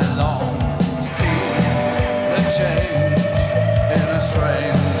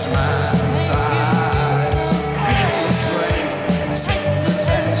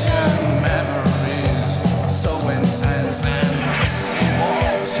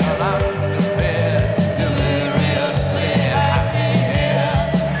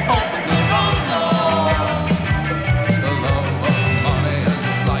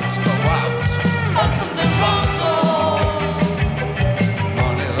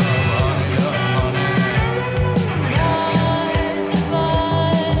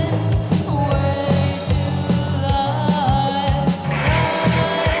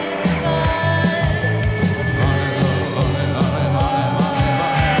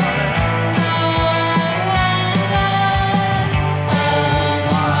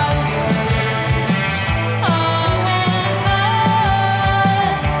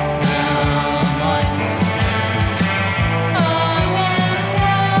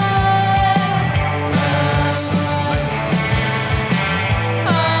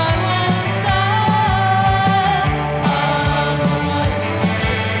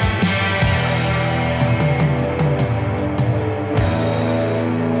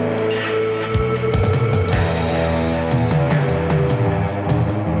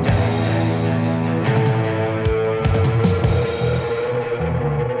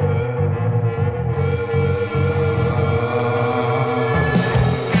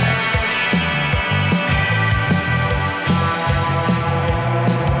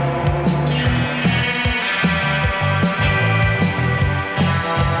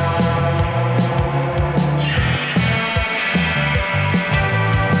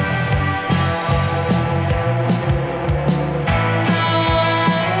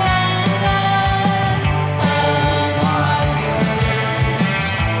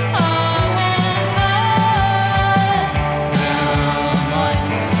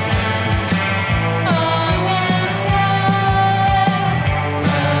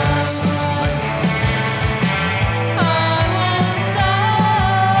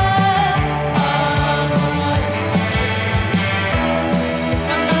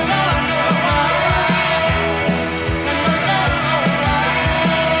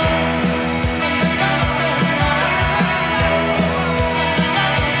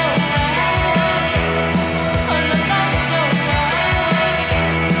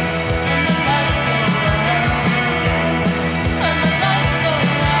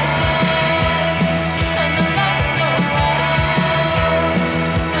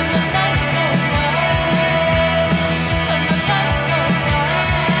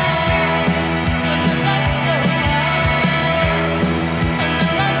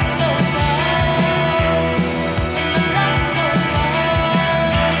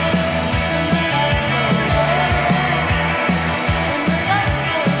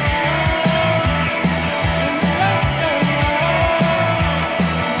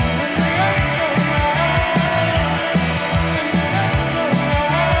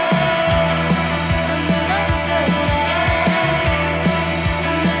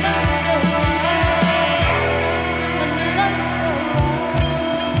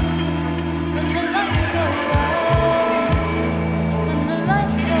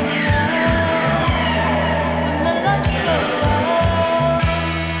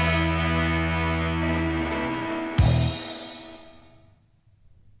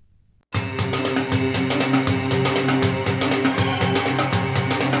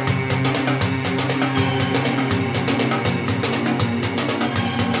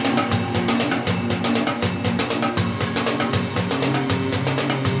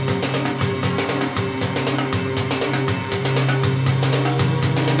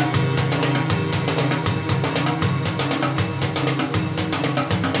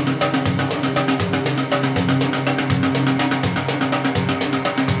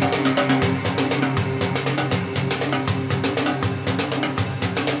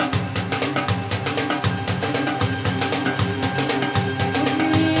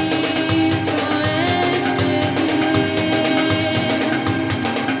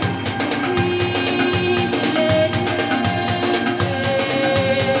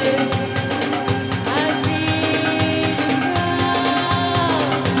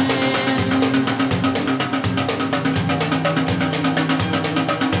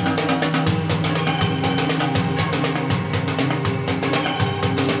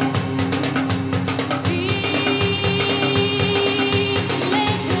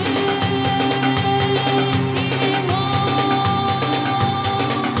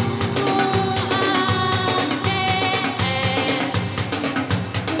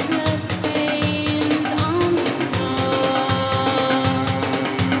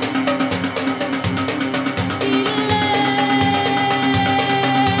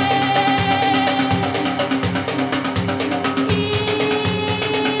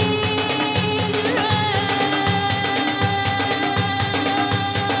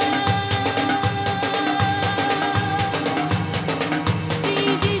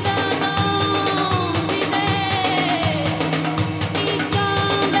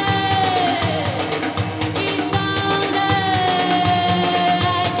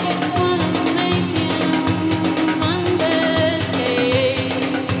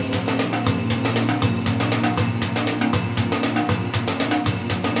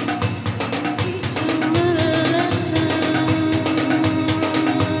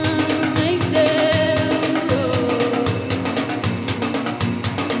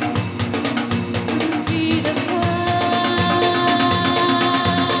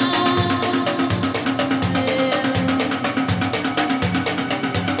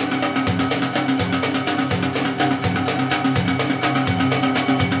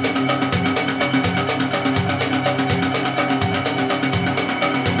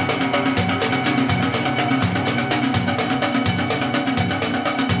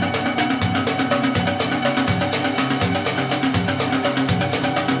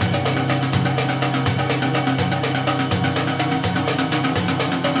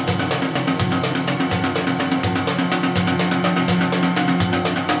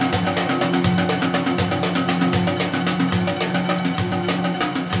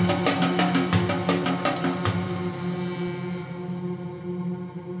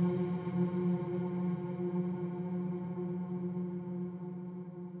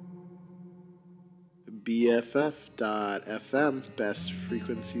BFF.FM, best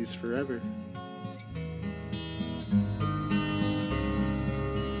frequencies forever.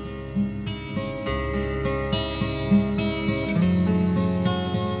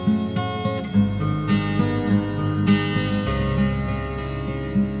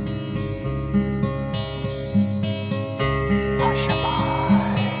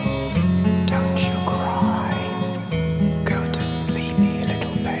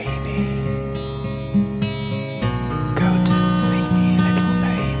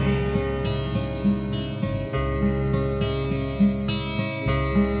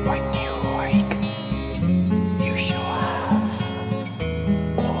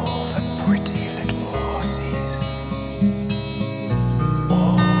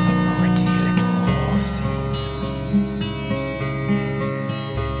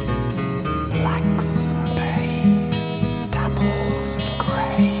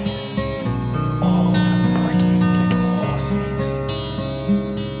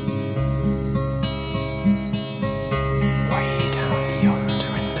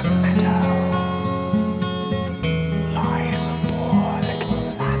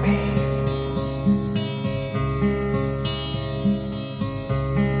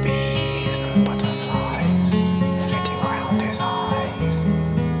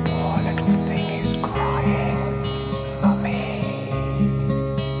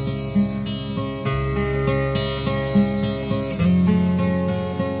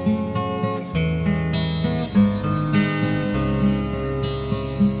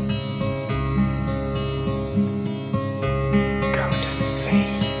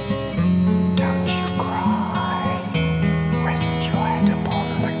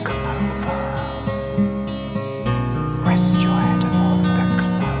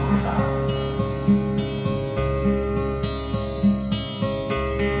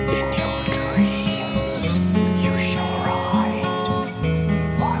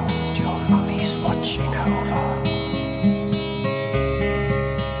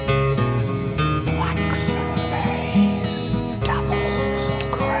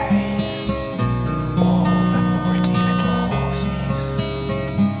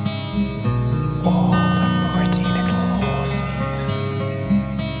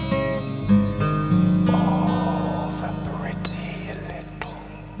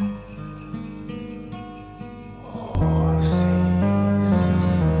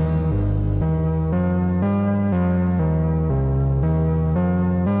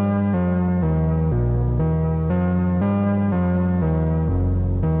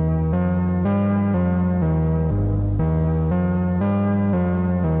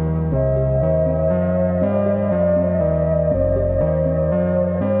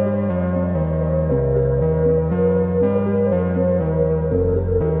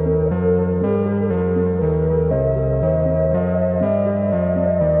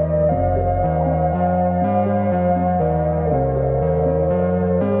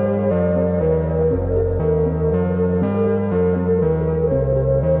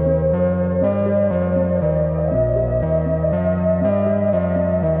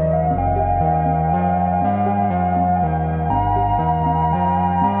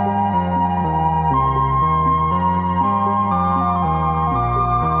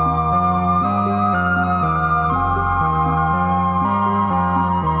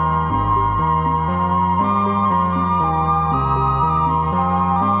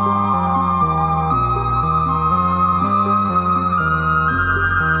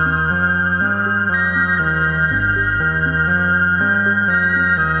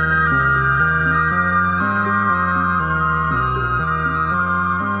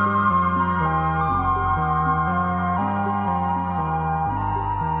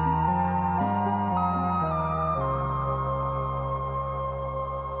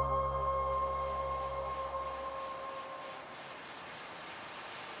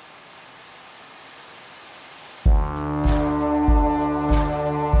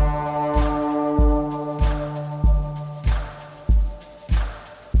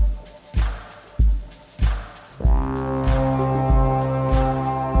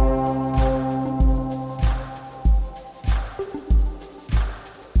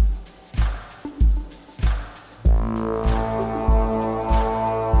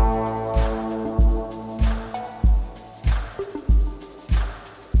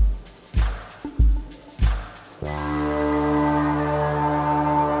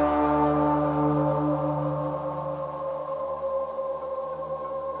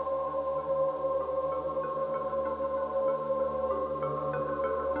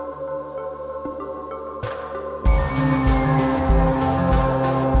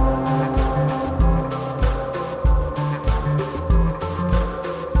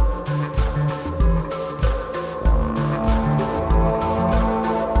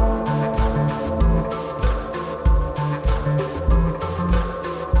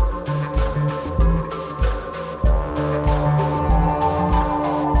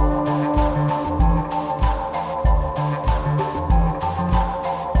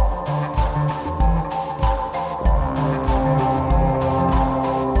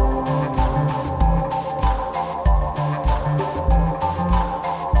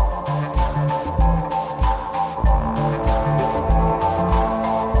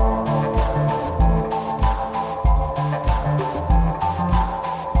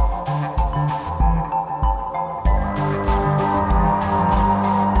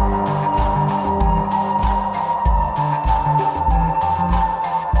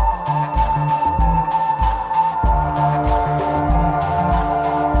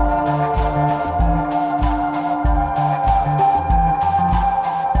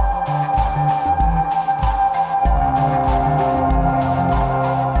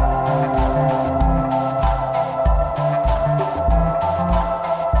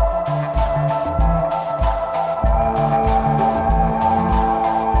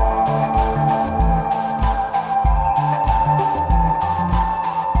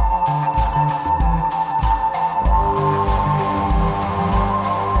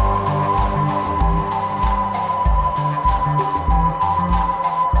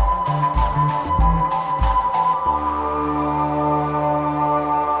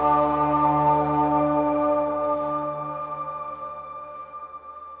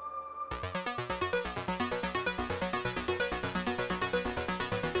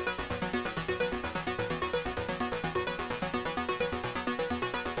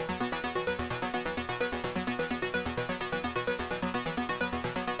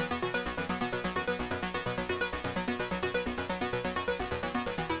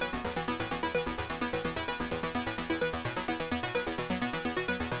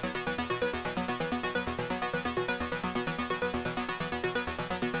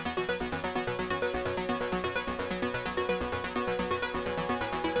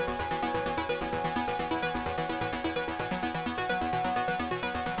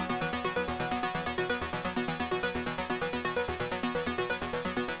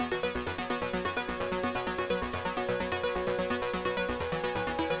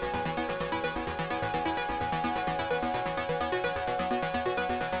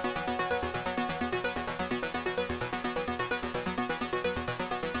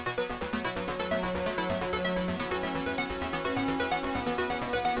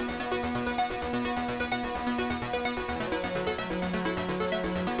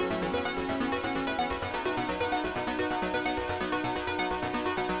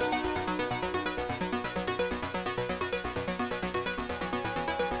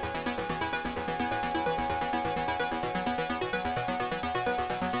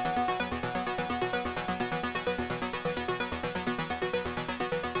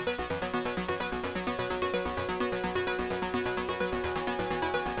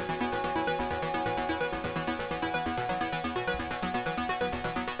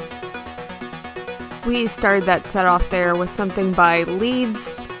 We started that set off there with something by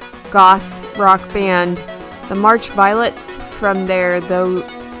Leeds goth rock band The March Violets from their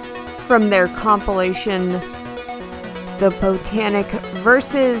compilation The Botanic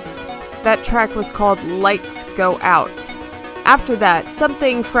Verses. That track was called Lights Go Out. After that,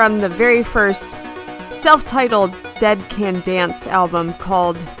 something from the very first self-titled Dead Can Dance album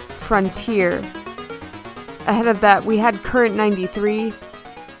called Frontier. Ahead of that, we had Current 93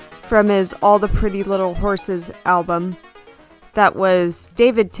 from his All the Pretty Little Horses album. That was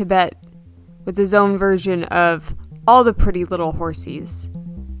David Tibet with his own version of All the Pretty Little Horsies.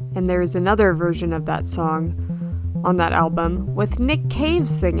 And there's another version of that song on that album with Nick Cave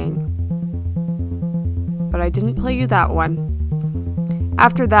singing. But I didn't play you that one.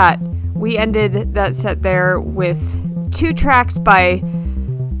 After that, we ended that set there with 2 tracks by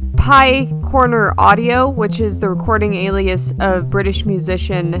Pie Corner Audio, which is the recording alias of British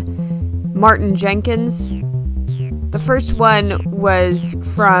musician Martin Jenkins. The first one was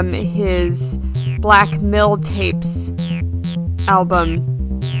from his Black Mill Tapes album.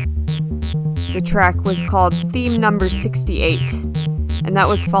 The track was called Theme Number 68, and that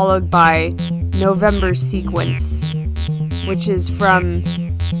was followed by November Sequence, which is from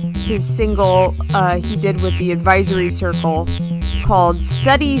his single he did with the Advisory Circle called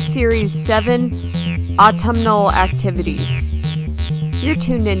Study Series 7 Autumnal Activities. You're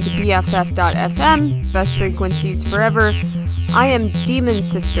tuned in to BFF.FM, Best Frequencies Forever. I am Demon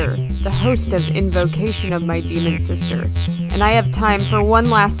Sister, the host of Invocation of My Demon Sister, and I have time for one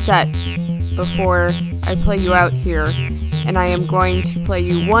last set before I play you out here, and I am going to play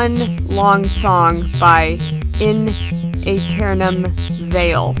you one long song by In Aeternum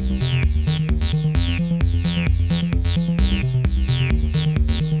Veil.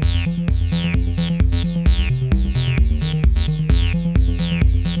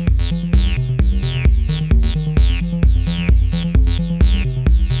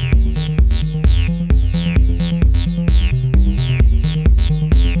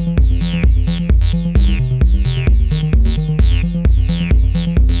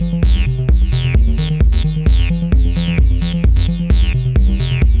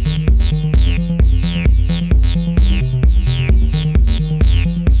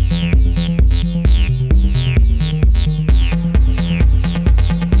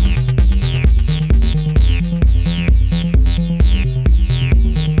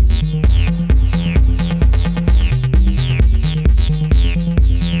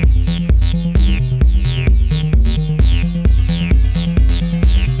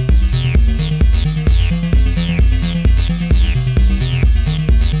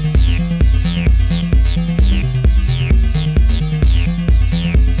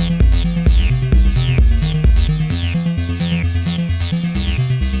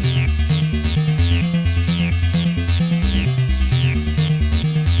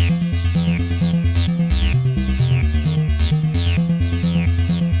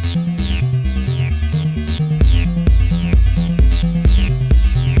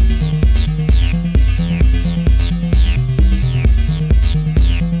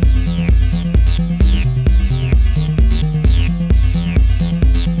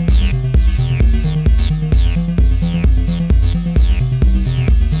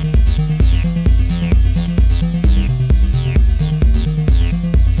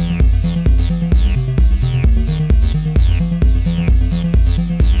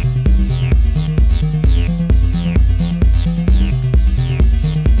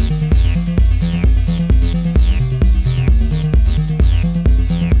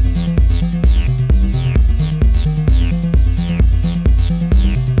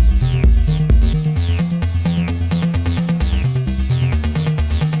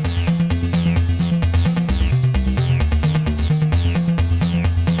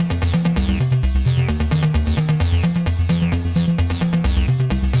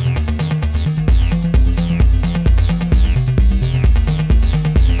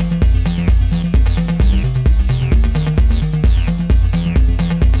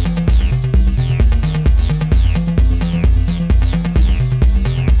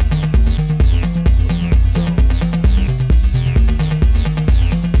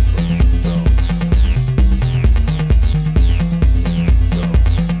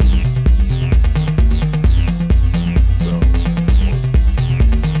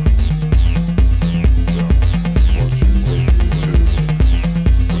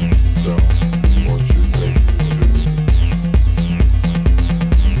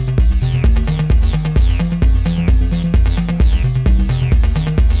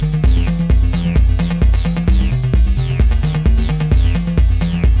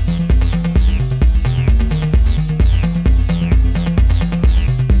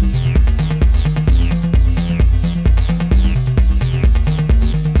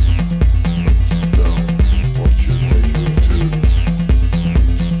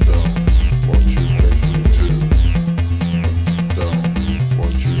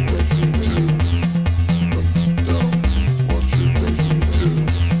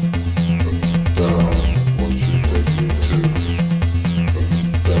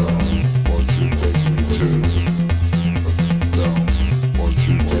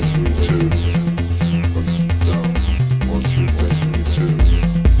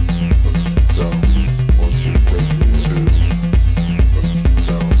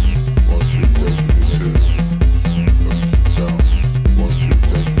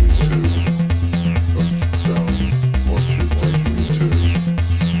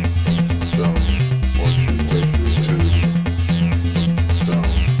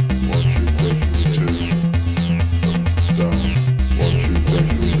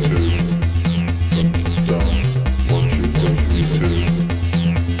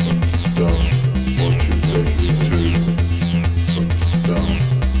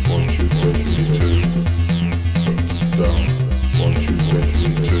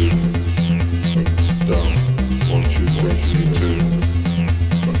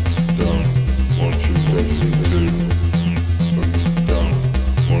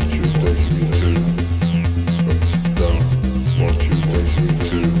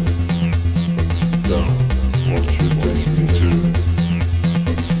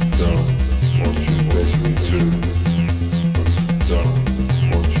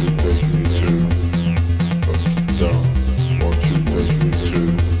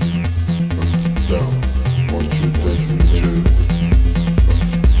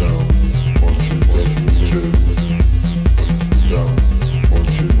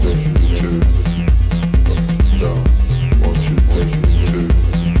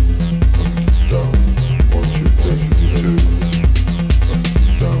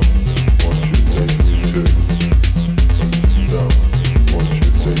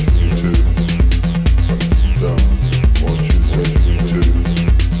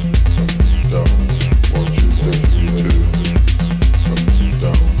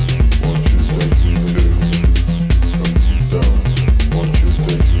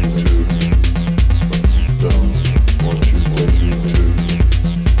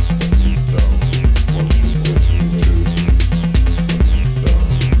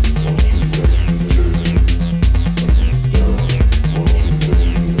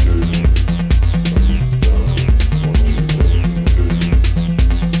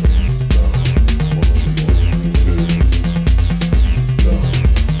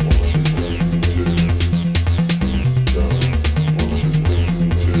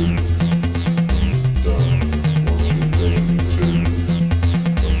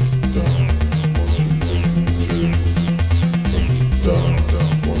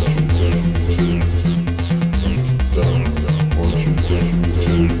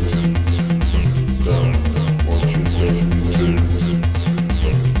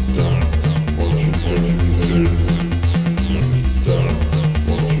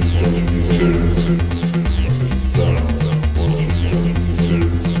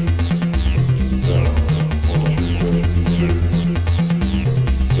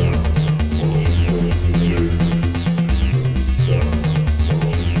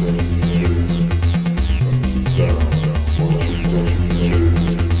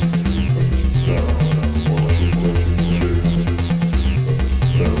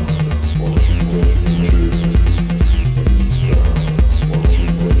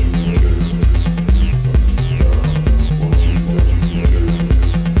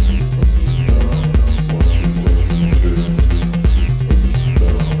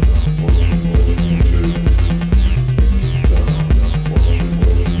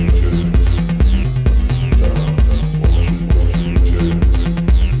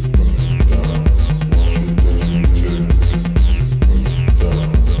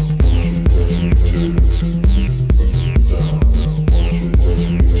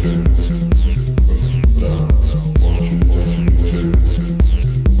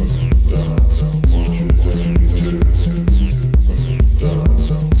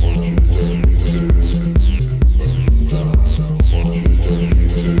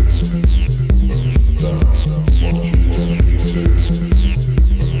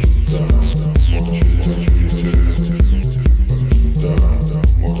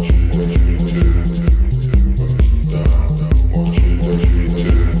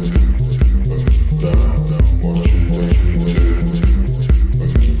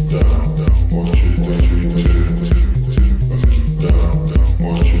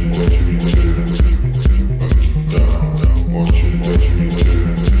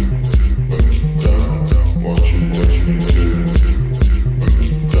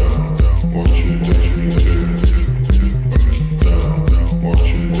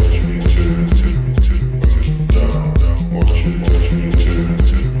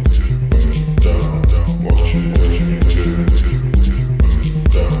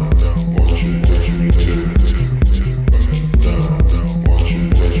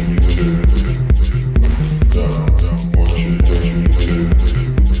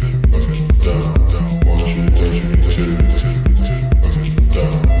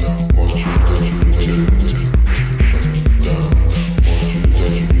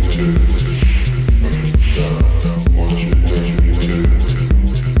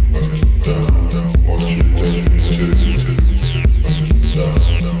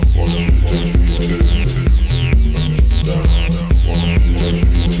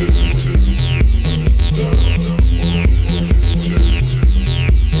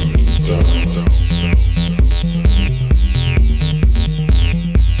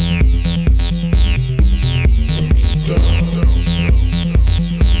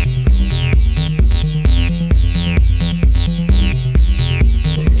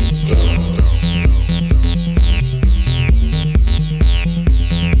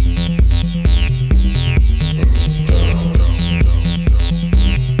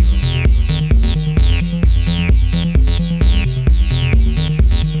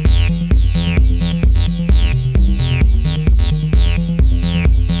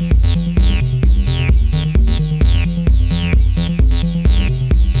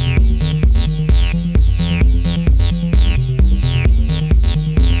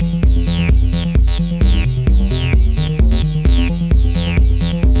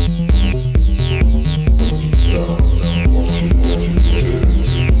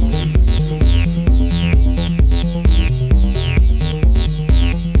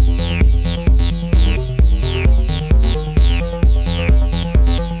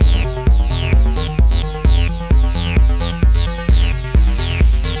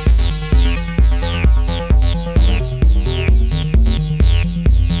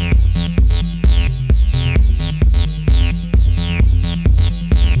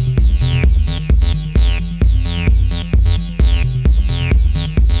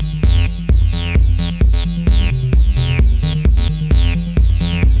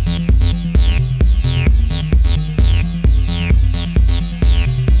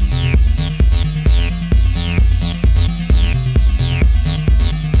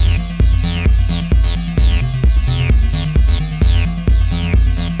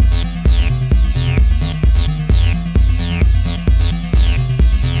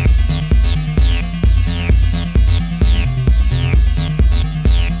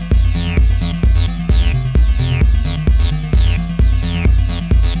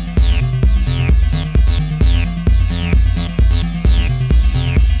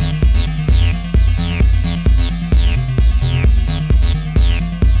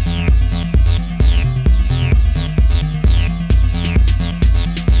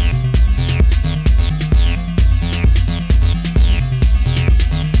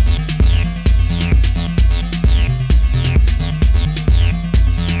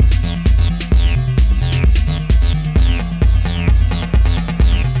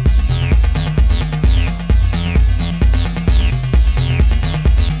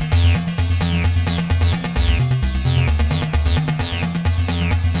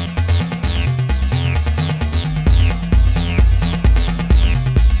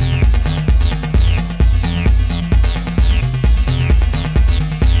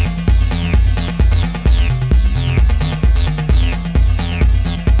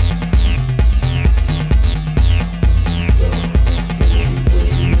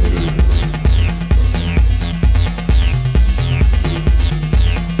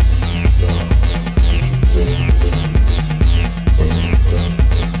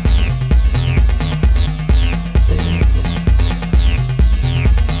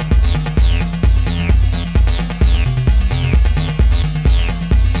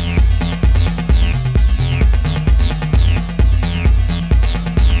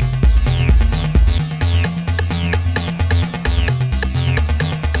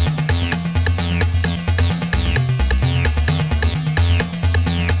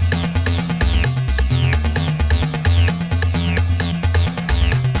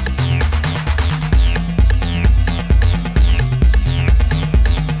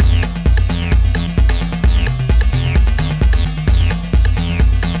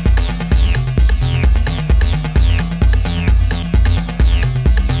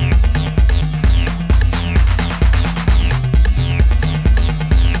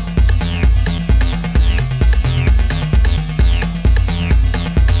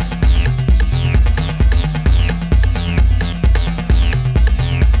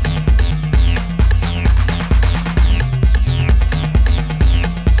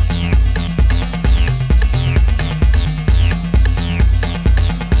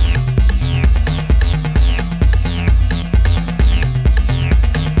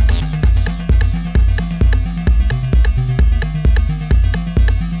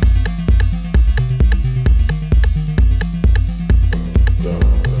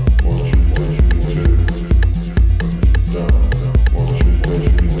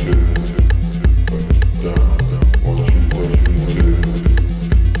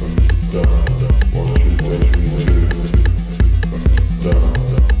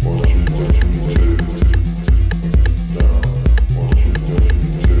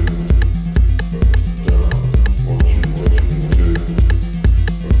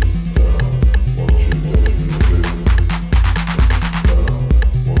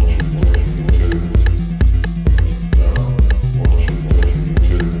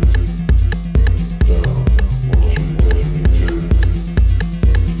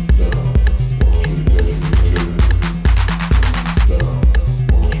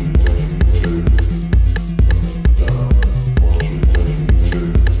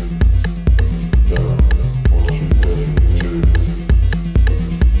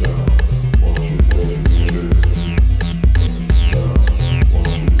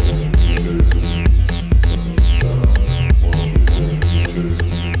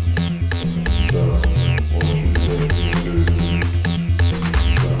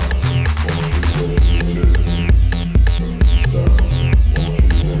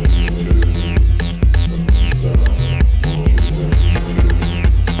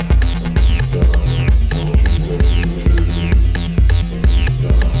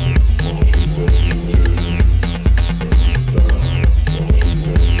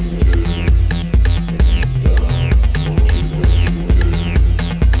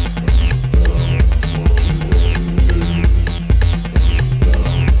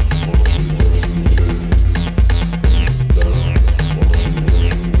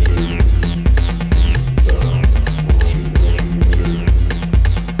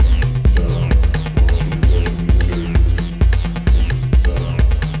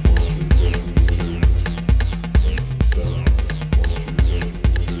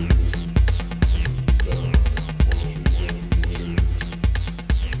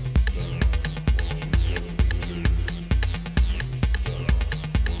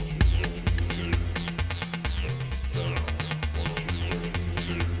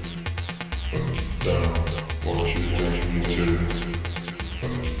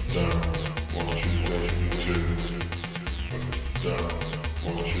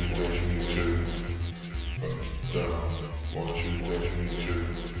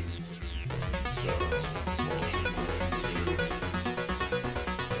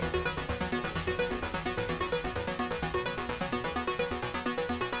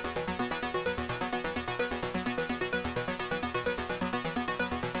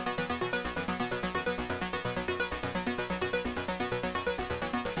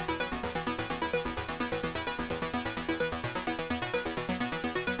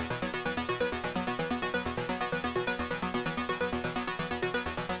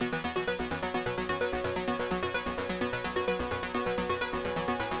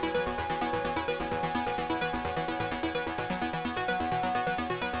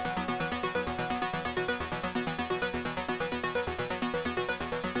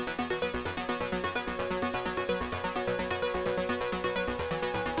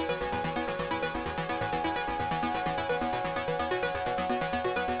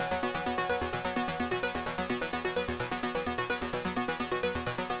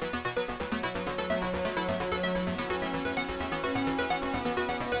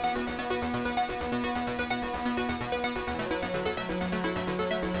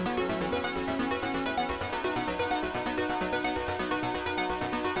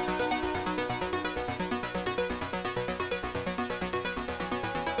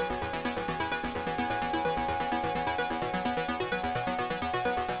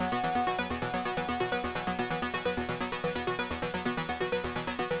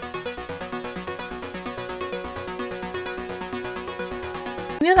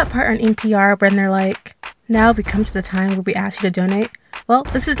 You know that part on NPR when they're like, now we come to the time where we ask you to donate? Well,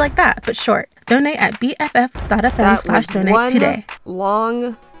 this is like that, but short. Donate at bff.fm/donate today.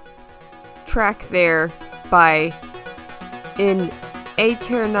 Long track there by In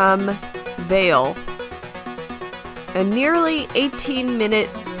Aeternam Vale, a nearly 18-minute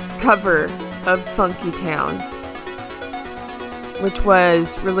cover of Funky Town, which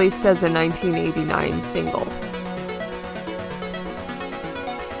was released as a 1989 single.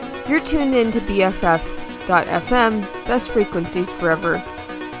 You're tuned in to BFF.FM, best frequencies forever.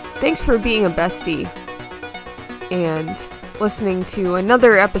 Thanks for being a bestie and listening to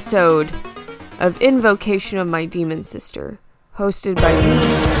another episode of Invocation of My Demon Sister, hosted by me,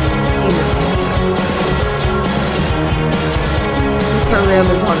 Demon Sister. This program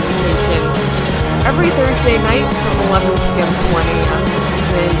is on the station every Thursday night from 11 p.m. to 1 a.m.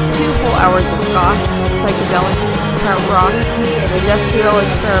 It is 2 whole hours of goth, psychedelic, krautrock, rock, industrial,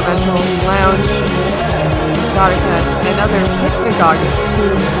 experimental, lounge, exotica, and other hypnagogic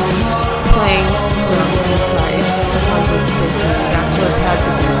tunes playing from inside the content station's bachelor pads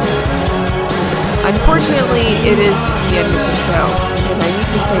of your dreams. Unfortunately, it is the end of the show, and I need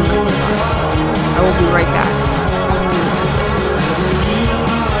to say my goodbyes. I will be right back after this.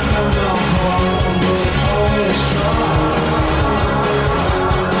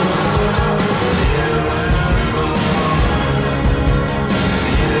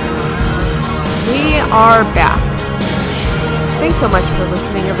 We are back. Thanks so much for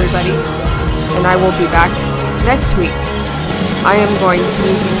listening, everybody, and I will be back next week. I am going to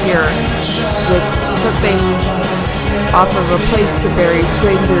leave you here with something off of A Place to Bury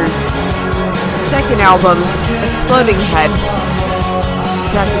Strangers' second album, Exploding Head. The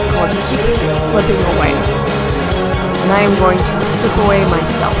track is called Keep Slipping Away, and I am going to slip away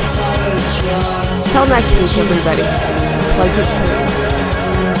myself. Till next week, everybody. Pleasant dreams.